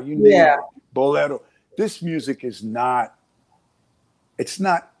 cha-cha-cha, you name it, bolero. This music is not, it's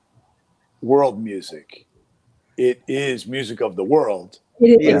not world music. It is music of the world.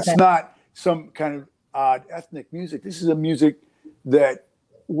 It's not some kind of odd ethnic music. This is a music that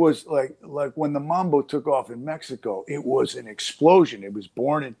was like when the mambo took off in Mexico, it was an explosion. It was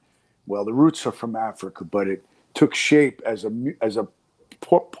born in, well, the roots are from Africa, but it took shape as a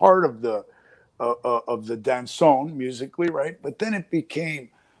part of the danzón musically, right? But then it became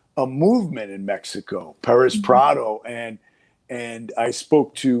a movement in Mexico. Perez Prado and I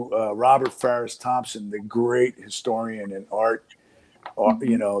spoke to Robert Farris Thompson, the great historian and art,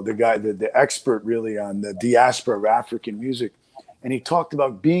 you know, the guy, the expert really on the diaspora of African music. And he talked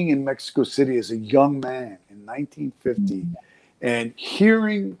about being in Mexico City as a young man in 1950 and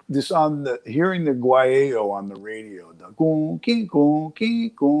hearing this hearing the guayeo on the radio, the gung, king, gung,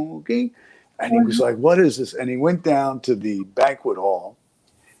 king, gung, king. And he was like, what is this? And he went down to the banquet hall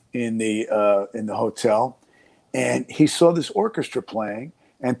in the hotel, and he saw this orchestra playing,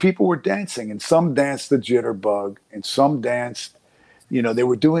 and people were dancing, and some danced the jitterbug, and some danced, you know, they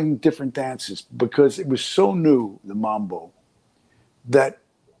were doing different dances because it was so new, the mambo, that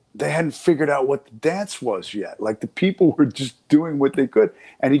they hadn't figured out what the dance was yet. Like the people were just doing what they could.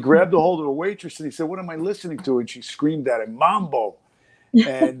 And he grabbed a hold of a waitress and he said, what am I listening to? And she screamed at him, mambo.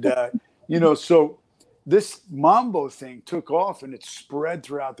 And, you know, so this mambo thing took off and it spread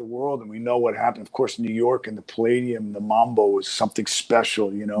throughout the world. And we know what happened. Of course, New York and the Palladium, the mambo was something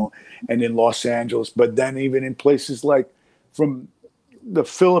special, you know, and in Los Angeles, but then even in places like from the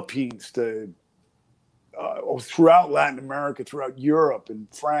Philippines to throughout Latin America, throughout Europe and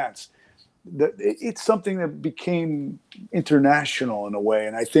France, it's something that became international in a way.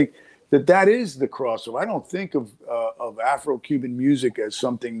 And I think that is the crossover. I don't think of Afro-Cuban music as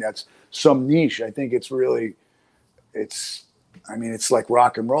something that's some niche. I think it's really, it's like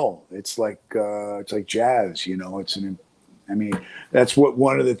rock and roll. It's like jazz, you know, that's what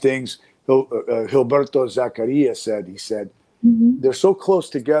one of the things Gilberto Zacaria said. He said, they're so close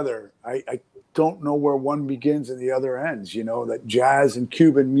together. I don't know where one begins and the other ends, you know, that jazz and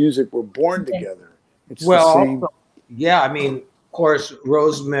Cuban music were born together. It's the same. Yeah, I mean, of course,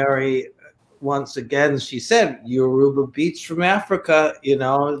 Rosemary, once again, she said, Yoruba beats from Africa, you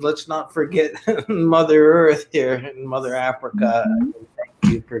know, let's not forget Mother Earth here and Mother Africa.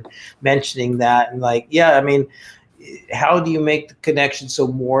 Thank you for mentioning that. And like, yeah, I mean, how do you make the connection so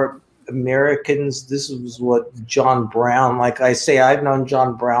more Americans? This is what John Brown, like I say, I've known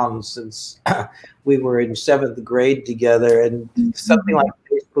John Brown since we were in 7th grade together, and something like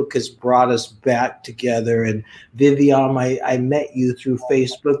Facebook has brought us back together. And Viviam, I met you through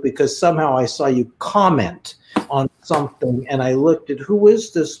Facebook because somehow I saw you comment on something, and I looked at who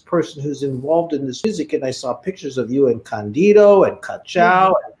is this person who's involved in this music, and I saw pictures of you and Candido and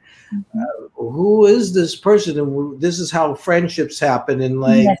Cachao. Who is this person? And this is how friendships happen. And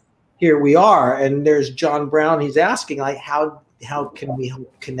like, here we are, and there's John Brown. He's asking, like, how can we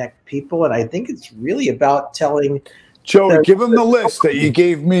help connect people? And I think it's really about telling. Joey, give him the list that you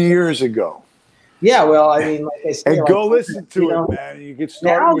gave me years ago. Yeah, well, I mean, like I say, and go listen to it, man. You get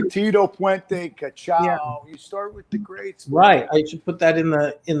started with Tito Puente, Cachao. Yeah. You start with the greats, right? I should put that in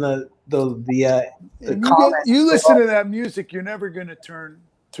the comments. You listen to that music, you're never going to turn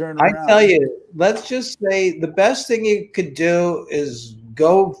around. I tell you, let's just say the best thing you could do is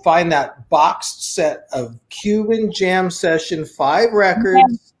go find that boxed set of Cuban Jam Session 5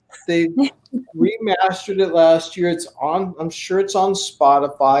 records. They remastered it last year. It's on. I'm sure it's on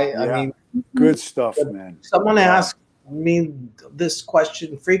Spotify. Yeah. I mean, good stuff, man. Someone asked me this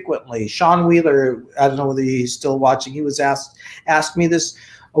question frequently. Sean Wheeler, I don't know whether he's still watching. He was asked me this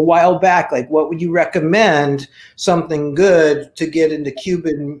a while back, like, what would you recommend something good to get into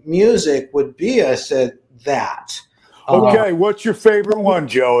Cuban music would be? I said that. Okay, what's your favorite one,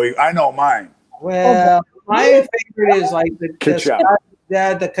 Joey? I know mine. Well, my favorite is like the Cachao.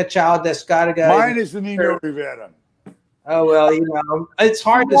 The Cachao Descarga. Mine is the Nino Rivera. Oh, well, you know, it's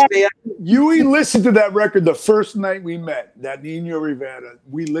hard to say. We listened to that record the first night we met, that Nino Rivera.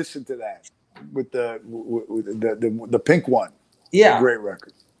 We listened to that with the pink one. Yeah. Great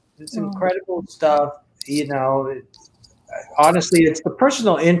record. It's incredible stuff. You know, honestly, it's the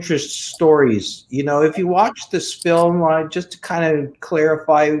personal interest stories. You know, if you watch this film, just to kind of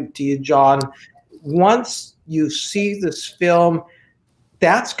clarify to you, John, once you see this film,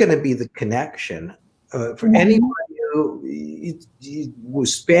 that's going to be the connection for anyone who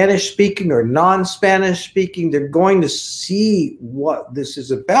was Spanish speaking or non-Spanish speaking. They're going to see what this is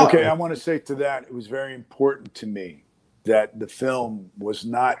about. Okay, I want to say to that, it was very important to me that the film was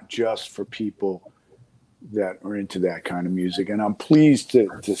not just for people that are into that kind of music. And I'm pleased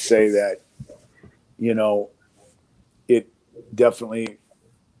to say that, you know, it definitely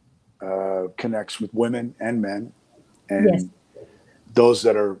connects with women and men. And those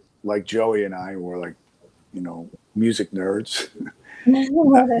that are like Joey and I, who are like, you know, music nerds. You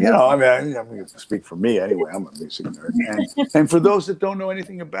know, I mean, I'm going to speak for me anyway. I'm a music nerd. And for those that don't know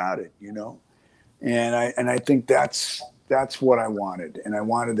anything about it, you know, and I think that's what I wanted. And I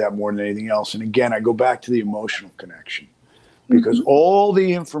wanted that more than anything else. And again, I go back to the emotional connection, because all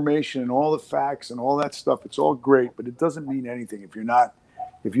the information and all the facts and all that stuff, it's all great, but it doesn't mean anything if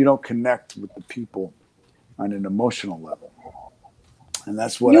you don't connect with the people on an emotional level. And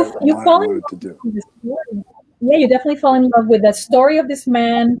that's what I wanted to do. Yeah, you definitely fall in love with the story of this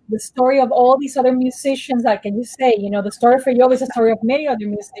man, the story of all these other musicians. Like, can you say, you know, the story for you is a story of many other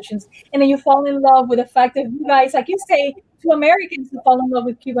musicians. And then you fall in love with the fact that you guys, like you say, to Americans who fall in love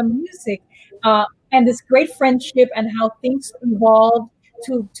with Cuban music, and this great friendship and how things evolved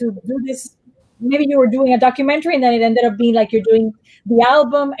to do this. Maybe you were doing a documentary and then it ended up being like you're doing the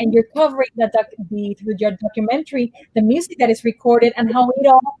album and you're covering through your documentary, the music that is recorded and how it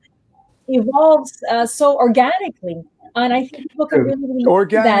all evolves so organically. And I think people can really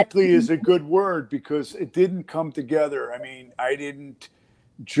organically is a good word, because it didn't come together. I mean,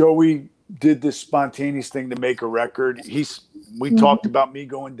 Joey did this spontaneous thing to make a record. We talked about me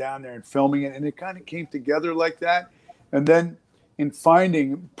going down there and filming it, and it kind of came together like that. And then in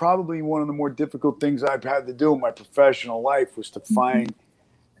finding, probably one of the more difficult things I've had to do in my professional life was to find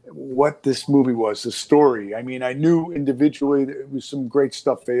what this movie was, the story. I mean, I knew individually that it was some great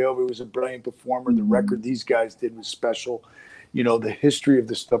stuff. Fellove was a brilliant performer. The record these guys did was special. You know, the history of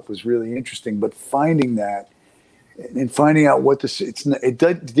this stuff was really interesting. But finding that and finding out what this, it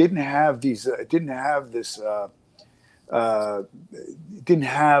didn't have this,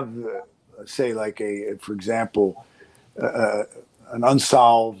 say, like for example, an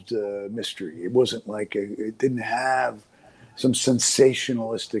unsolved mystery. It wasn't like it didn't have some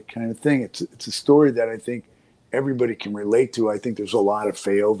sensationalistic kind of thing. It's a story that I think everybody can relate to. I think there's a lot of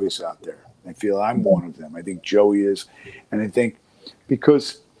Felloves out there. I feel I'm one of them. I think Joey is. And I think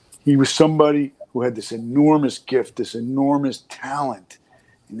because he was somebody who had this enormous gift, this enormous talent,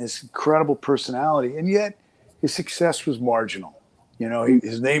 and this incredible personality, and yet his success was marginal. You know,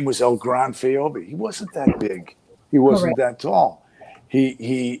 his name was El Gran Fellove. He wasn't that big. He wasn't that tall.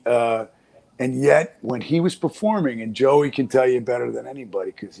 And yet, when he was performing, and Joey can tell you better than anybody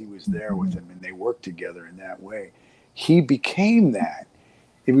because he was there with him and they worked together in that way, he became that.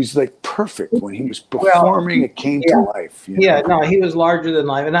 It was like perfect when he was performing. It came to life. You know? No, he was larger than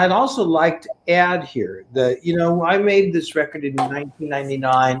life. And I'd also like to add here that, you know, I made this record in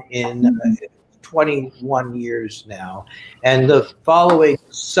 1999 in 21 years now. And the following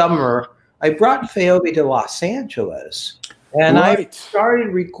summer, I brought Fellove to Los Angeles. And I started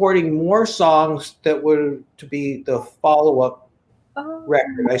recording more songs that were to be the follow-up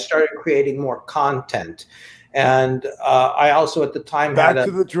record. I started creating more content. And I also at the time had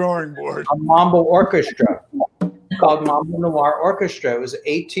the drawing board. A mambo orchestra. called Mambo Noir Orchestra. It was an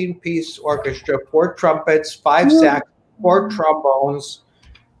 18-piece orchestra, 4 trumpets, 5 sax, 4 trombones,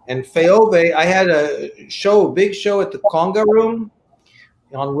 and Fellove. I had a big show at the Conga Room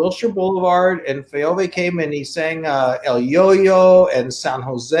on Wilshire Boulevard, and Fellove came and he sang El Yo-Yo and San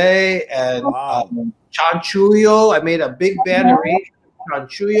Jose and Chanchullo. I made a big band arrangement of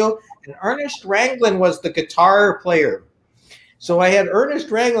Chanchullo, and Ernest Ranglin was the guitar player. So I had Ernest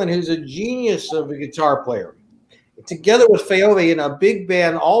Ranglin, who's a genius of a guitar player, together with Fellove in a big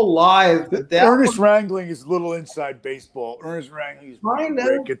band, all live. Ernest Ranglin is a little inside baseball. Ernest Ranglin is a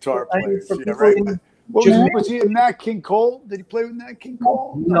great guitar player. Yeah, right? Was he in Nat King Cole? Did he play with Nat King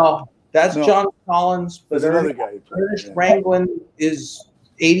Cole? No, that's John Collins. But another guy. Ernest Ranglin is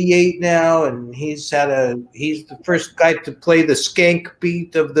 88 now, and he's the first guy to play the skank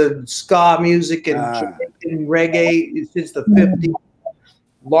beat of the ska music and reggae since the 50s.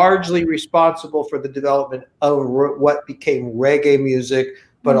 Largely responsible for the development of what became reggae music,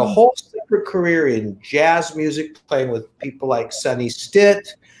 but a whole separate career in jazz music, playing with people like Sonny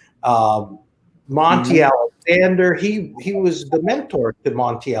Stitt, Monty Alexander. He was the mentor to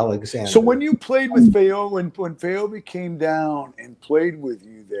Monty Alexander. So when you played with Fellove, when Fellove came down and played with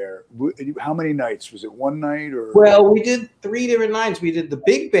you there, how many nights? Was it one night or? Well, we did 3 different nights. We did the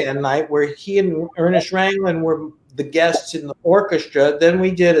big band night where he and Ernest Ranglin were the guests in the orchestra. Then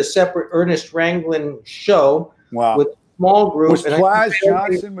we did a separate Ernest Ranglin show with a small group. Was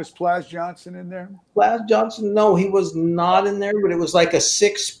Plaz Johnson in there? Plaz Johnson, no, he was not in there, but it was like a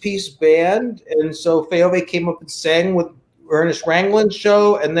 6-piece band. And so Fellove came up and sang with Ernest Ranglin's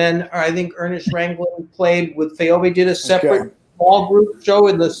show. And then I think Ernest Ranglin played with Fellove, did a separate small group show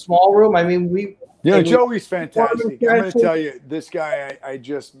in the small room. I mean, Joey's fantastic. I'm going to tell you, this guy I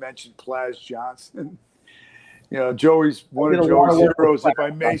just mentioned, Plaz Johnson. Joey's one of Joey's heroes, if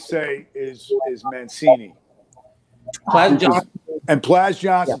I may say, is Mancini. Plaz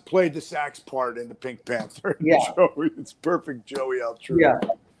Johnson played the sax part in the Pink Panther. It's perfect, Joey Altruda. Yeah,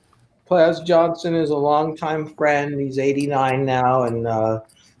 Plaz Johnson is a longtime friend. He's 89 now, and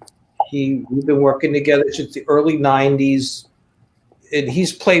we've been working together since the early 90s. And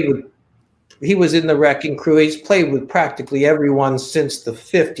he was in the Wrecking Crew. He's played with practically everyone since the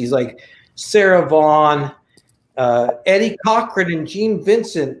 50s, like Sarah Vaughan, Eddie Cochran and Gene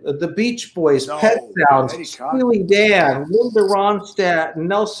Vincent, the Beach Boys, Pet Sounds, Steely Dan, Linda Ronstadt,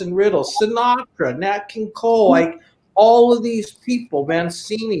 Nelson Riddle, Sinatra, Nat King Cole, like all of these people,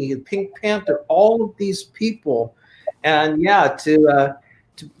 Mancini, Pink Panther, all of these people. And to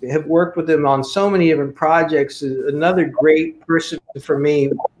have worked with him on so many different projects is another great person for me,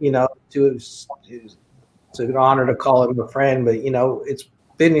 it's an honor to call him a friend, but it's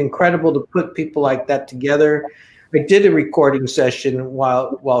been incredible to put people like that together. I did a recording session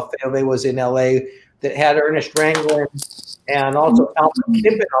while Fellove was in LA that had Ernest Ranglin and also Albert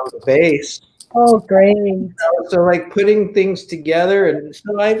Kibbon on the bass. Oh, great. So like putting things together. And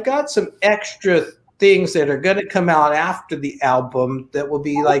so I've got some extra things that are going to come out after the album that will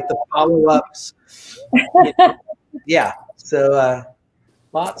be like the follow-ups. So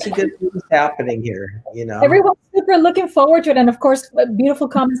lots of good things happening here, Everyone's super looking forward to it, and of course, beautiful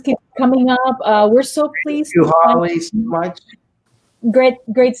comments keep coming up. We're so pleased. Thank you, Holly, so much. Great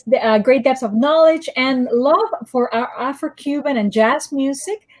depths of knowledge and love for our Afro-Cuban and jazz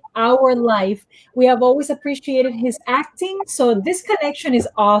music, our life. We have always appreciated his acting, so this connection is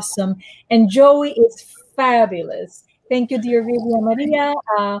awesome, and Joey is fabulous. Thank you, dear Viviam Maria.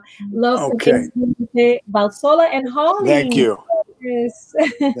 Love Valsola and Holly. Thank you. Yes.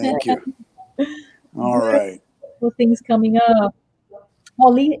 Thank you. All right. Things coming up.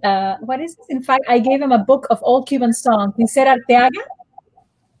 Holly, what is this? In fact, I gave him a book of old Cuban songs. Será Arteaga?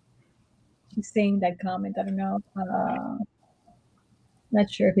 He's saying that comment. I don't know. Not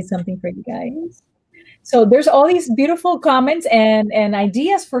sure if it's something for you guys. So there's all these beautiful comments and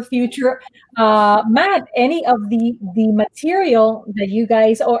ideas for future. Matt, any of the material that you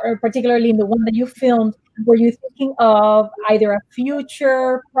guys, or particularly in the one that you filmed, were you thinking of either a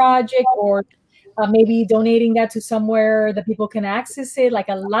future project or maybe donating that to somewhere that people can access it, like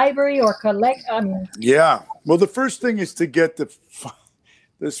a library or collect? Yeah. Well, the first thing is to get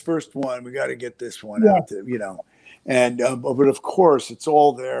this first one. We got to get this one out there, And but of course, it's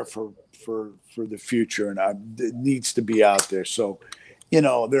all there for the future, and it needs to be out there. So,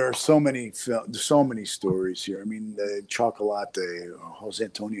 there are so many stories here. I mean, Chocolate, Jose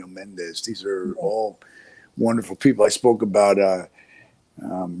Antonio Mendez. These are all wonderful people. I spoke about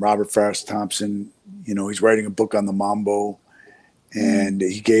Robert Farris Thompson. He's writing a book on the mambo, and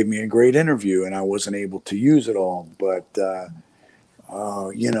he gave me a great interview, and I wasn't able to use it all. But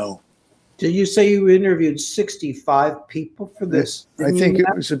Did you say you interviewed 65 people for this? I think it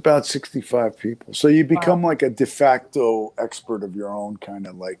was about 65 people. So you become like a de facto expert of your own, kind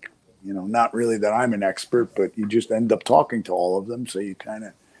of like, you know, not really that I'm an expert, but you just end up talking to all of them. So you kind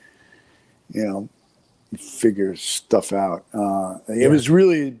of, you know, figure stuff out. It was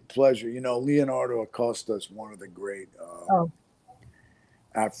really a pleasure. You know, Leonardo Acosta is one of the great, one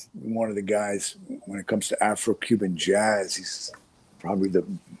of the guys when it comes to Afro-Cuban jazz. He's probably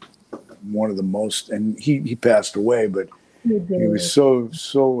one of the most, and he passed away, but he was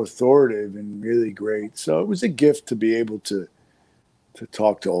so authoritative and really great. So it was a gift to be able to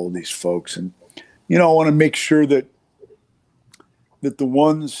talk to all these folks. And, you know, I want to make sure that the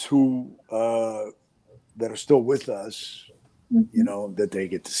ones who that are still with us, you know, that they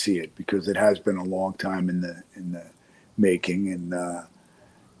get to see it, because it has been a long time in the making,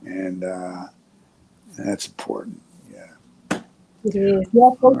 and that's important. It is.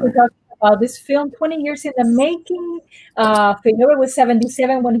 Yeah, folks, we're talking about this film, 20 years in the making. Fellove was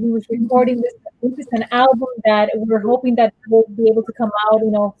 77 when he was recording this interesting album that we're hoping that will be able to come out,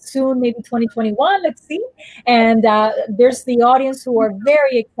 you know, soon, maybe 2021. Let's see. And there's the audience who are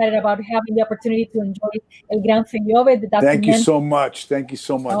very excited about having the opportunity to enjoy El Gran Fellove, the documentary. Thank you so much. Thank you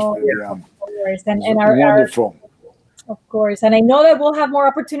so much, Viviam. Of course. And wonderful. Of course, and I know that we'll have more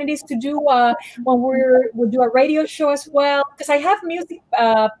opportunities to do when we'll do a radio show as well, because I have music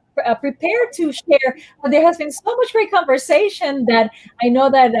prepared to share. But there has been so much great conversation that I know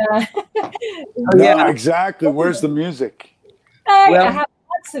that. Yeah, exactly. Where's the music? I have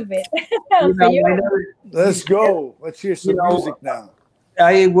lots of it. Let's go. Let's hear some music now.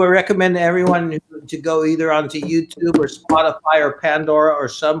 I would recommend everyone to go either onto YouTube or Spotify or Pandora or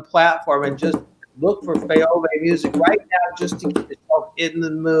some platform and just look for Fellove music right now, just to get yourself in the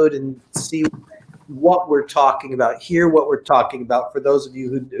mood and see what we're talking about, hear what we're talking about. For those of you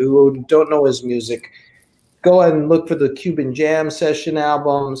who don't know his music, go and look for the Cuban Jam Session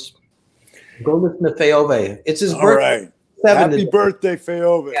albums. Go listen to Fellove. It's his birthday. Right. Happy birthday,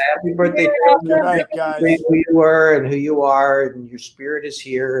 Fellove. Yeah, happy birthday, Fellove. Good night, guys. Who you were and who you are, and your spirit is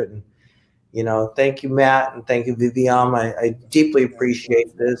here. And you know, thank you, Matt, and thank you, Viviam. I deeply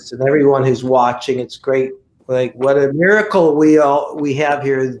appreciate this, and everyone who's watching. It's great. Like, what a miracle we have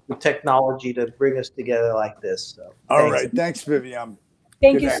here, the technology to bring us together like this. So, all right, thanks, Viviam.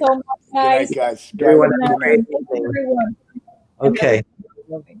 Thank you so much, guys. Good night, guys. Everyone, everyone. Okay.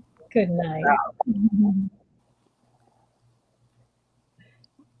 Good night.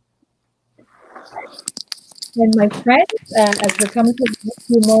 And my friends, as we're coming to a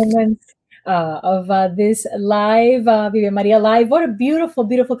few moments of this live, Viviam Maria live. What a beautiful,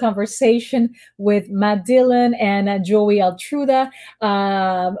 beautiful conversation with Matt Dillon and Joey Altruda,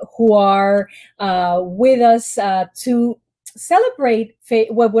 who are with us to celebrate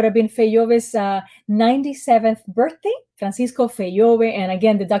what would have been Fellove's 97th birthday, Francisco Fellove. And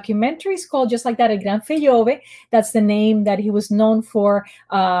again, the documentary is called just like that, El Gran Fellove. That's the name that he was known for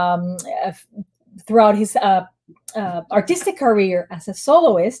throughout his artistic career as a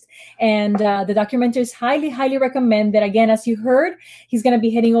soloist. And the documentary is highly, highly recommended. Again, as you heard, he's going to be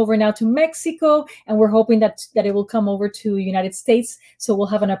heading over now to Mexico, and we're hoping that it will come over to the United States. So we'll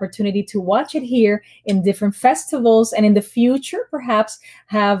have an opportunity to watch it here in different festivals, and in the future, perhaps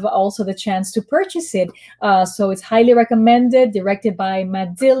have also the chance to purchase it. So it's highly recommended, directed by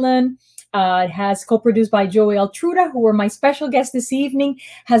Matt Dillon. It has co-produced by Joey Altruda, who were my special guest this evening.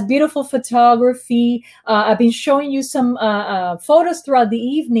 Has beautiful photography. I've been showing you some photos throughout the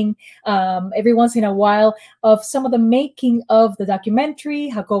evening, every once in a while, of some of the making of the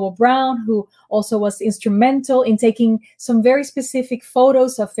documentary. Jacobo Brown, who also was instrumental in taking some very specific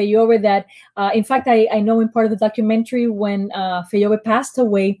photos of Fellove that, in fact, I know in part of the documentary when Fellove passed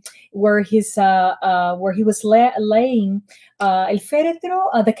away, where he was laying el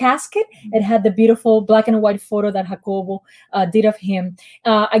féretro, the casket. It had the beautiful black and white photo that Jacobo did of him.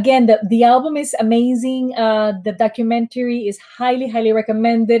 Again, the album is amazing. The documentary is highly, highly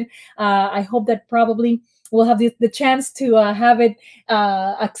recommended. I hope that probably we'll have the chance to have it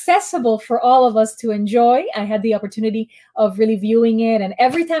accessible for all of us to enjoy. I had the opportunity of really viewing it, and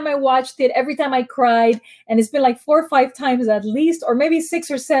every time I watched it, every time I cried, and it's been like 4 or 5 times at least, or maybe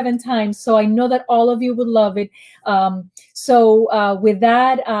 6 or 7 times. So I know that all of you would love it. So with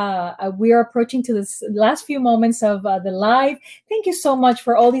that, we are approaching to the last few moments of the live. Thank you so much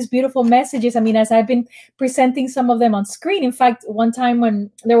for all these beautiful messages. I mean, as I've been presenting some of them on screen, in fact, one time when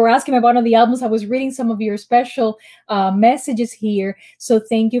they were asking me about one of the albums, I was reading some of your special messages here. So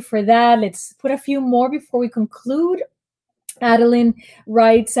thank you for that. Let's put a few more before we conclude. Adeline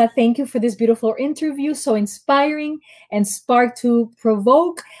writes, thank you for this beautiful interview, so inspiring and spark to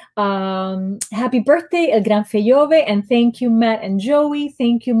provoke. Happy birthday, El Gran Fellove, and thank you, Matt and Joey.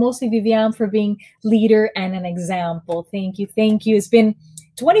 Thank you, mostly Viviam, for being leader and an example. Thank you, thank you. It's been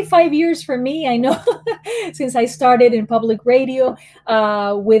 25 years for me, I know, since I started in public radio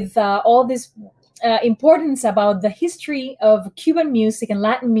with all this importance about the history of Cuban music and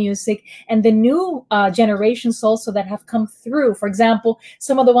Latin music, and the new generations also that have come through. For example,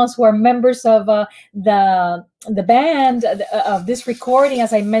 some of the ones who are members of the band of this recording,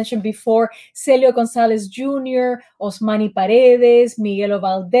 as I mentioned before, Celio Gonzalez Jr., Osmani Paredes, Miguel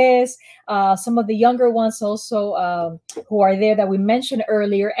Valdez, some of the younger ones also who are there that we mentioned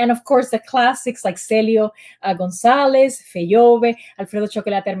earlier, and of course the classics like Celio Gonzalez, Fellove, Alfredo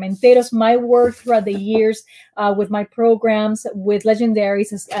Chocolate Armenteros. My work throughout the years with my programs with legendaries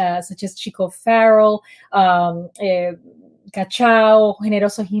such as Chico Farrell, Cachao,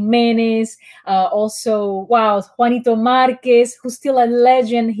 Generoso Jimenez, also, wow, Juanito Marquez, who's still a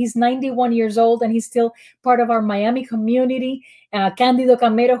legend. He's 91 years old and he's still part of our Miami community. Candido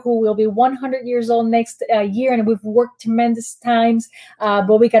Camero, who will be 100 years old next year, and we've worked tremendous times.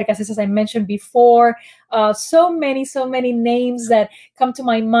 Bobby Carcases, as I mentioned before. So many names that come to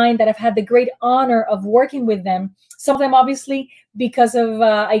my mind that I've had the great honor of working with them. Some of them, obviously, because of,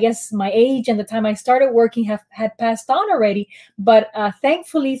 I guess, my age and the time I started working had passed on already. But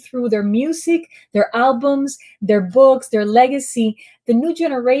thankfully, through their music, their albums, their books, their legacy, the new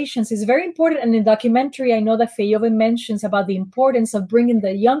generations is very important. And in the documentary, I know that Fellove mentions about the importance of bringing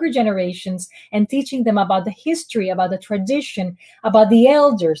the younger generations and teaching them about the history, about the tradition, about the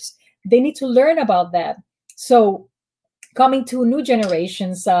elders. They need to learn about that. So coming to new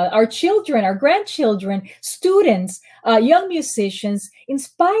generations, our children, our grandchildren, students, young musicians,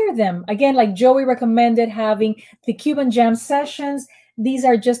 inspire them. Again, like Joey recommended, having the Cuban Jam sessions. These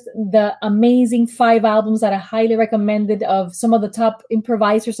are just the amazing 5 albums that I highly recommended of some of the top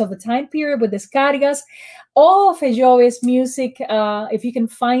improvisers of the time period with Descargas. All of Fellove's music, if you can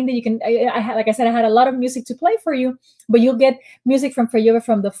find it, you can. Like I said, I had a lot of music to play for you, but you'll get music from Fellove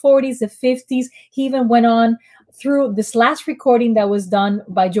from the 40s, the 50s. He even went on through this last recording that was done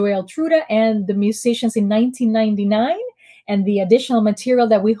by Joey Altruda and the musicians in 1999, and the additional material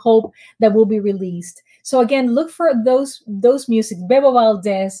that we hope that will be released. So again, look for those music, Bebo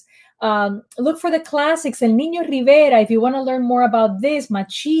Valdez. Look for the classics, El Niño Rivera, if you want to learn more about this,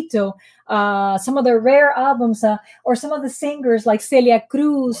 Machito, some of the rare albums, or some of the singers like Celia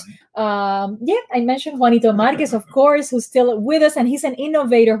Cruz. Yeah, I mentioned Juanito Marquez, of course, who's still with us, and he's an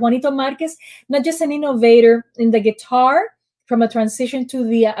innovator. Juanito Marquez, not just an innovator in the guitar, from a transition to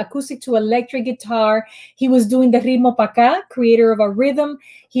the acoustic to electric guitar. He was doing the ritmo pa' acá, creator of a rhythm.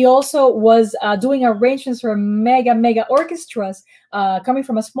 He also was doing arrangements for mega orchestras coming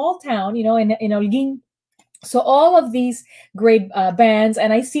from a small town, you know, in Holguín. So all of these great bands,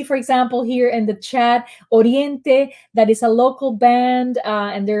 and I see, for example, here in the chat, Oriente, that is a local band,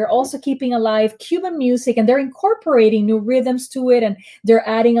 and they're also keeping alive Cuban music, and they're incorporating new rhythms to it, and they're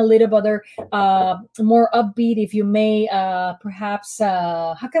adding a little other more upbeat, if you may, perhaps,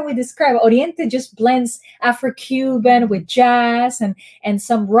 how can we describe it? Oriente just blends Afro-Cuban with jazz and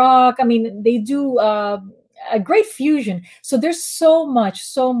some rock. I mean, they do a great fusion. So there's so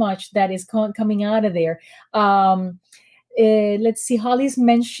much that is coming out of there. Let's see, Holly's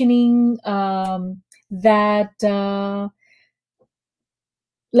mentioning that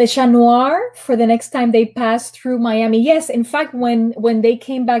Le Chat Noir for the next time they pass through Miami. Yes, in fact, when they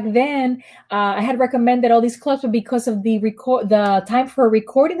came back then, I had recommended all these clubs, but because of the time for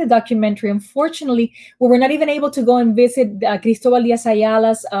recording the documentary, unfortunately, we were not even able to go and visit Cristobal Díaz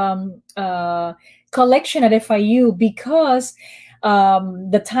Ayala's collection at FIU because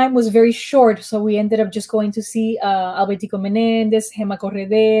the time was very short. So we ended up just going to see Albertico Menendez, Gema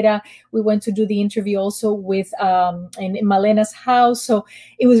Corredera. We went to do the interview also with in Malena's house. So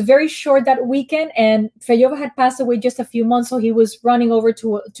it was very short that weekend, and Fellove had passed away just a few months, so he was running over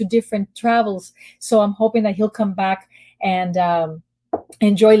to different travels. So I'm hoping that he'll come back and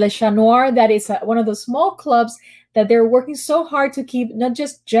enjoy Le Chat Noir. That is one of those small clubs that they're working so hard to keep not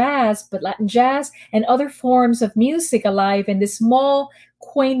just jazz, but Latin jazz and other forms of music alive in this small,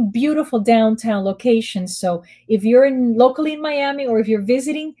 quaint, beautiful downtown location. So if you're locally in Miami, or if you're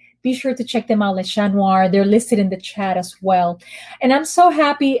visiting, be sure to check them out, Le Chat Noir. They're listed in the chat as well. And I'm so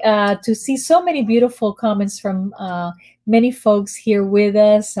happy to see so many beautiful comments from many folks here with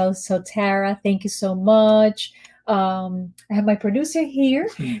us. So Tara, thank you so much. I have my producer here.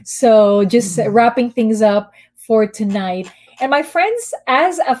 So just wrapping things up for tonight. And my friends,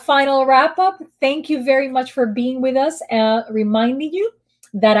 as a final wrap up, thank you very much for being with us, reminding you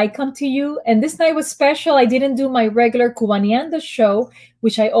that I come to you. And this night was special. I didn't do my regular Cubaneando show,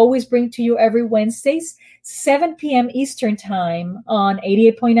 which I always bring to you every Wednesdays, 7 p.m. Eastern time on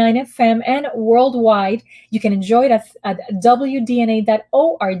 88.9 FM and worldwide. You can enjoy it at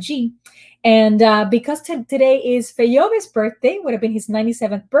wdna.org. And because today is Fellove's birthday, would have been his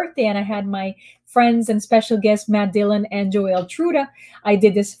 97th birthday, and I had my friends and special guests, Matt Dillon and Joey Altruda, I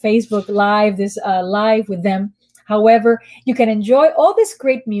did this Facebook Live, live with them. However, you can enjoy all this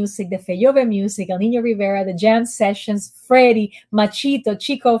great music, the Fellove music, El Niño Rivera, the jam sessions, Freddy, Machito,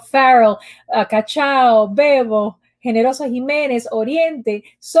 Chico Farrell, Cachao, Bebo, Generoso Jimenez, Oriente,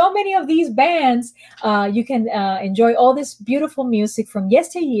 so many of these bands. You can enjoy all this beautiful music from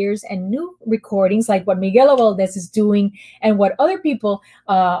yesteryears and new recordings like what Miguel Valdez is doing and what other people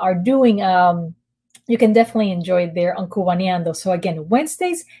are doing. You can definitely enjoy it there on Cubaneando. So again,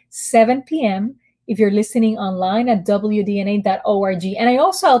 Wednesdays, 7 p.m. if you're listening online at wdna.org. And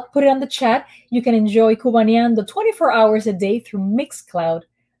I'll put it on the chat. You can enjoy Cubaneando 24 hours a day through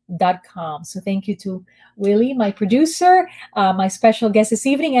Mixcloud.com. So thank you to Willie, my producer, my special guest this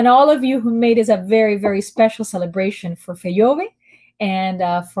evening, and all of you who made this a very, very special celebration for Fellove and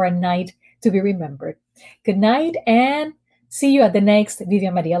for a night to be remembered. Good night, and see you at the next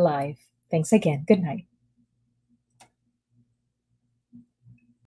Viviam Maria Live. Thanks again. Good night.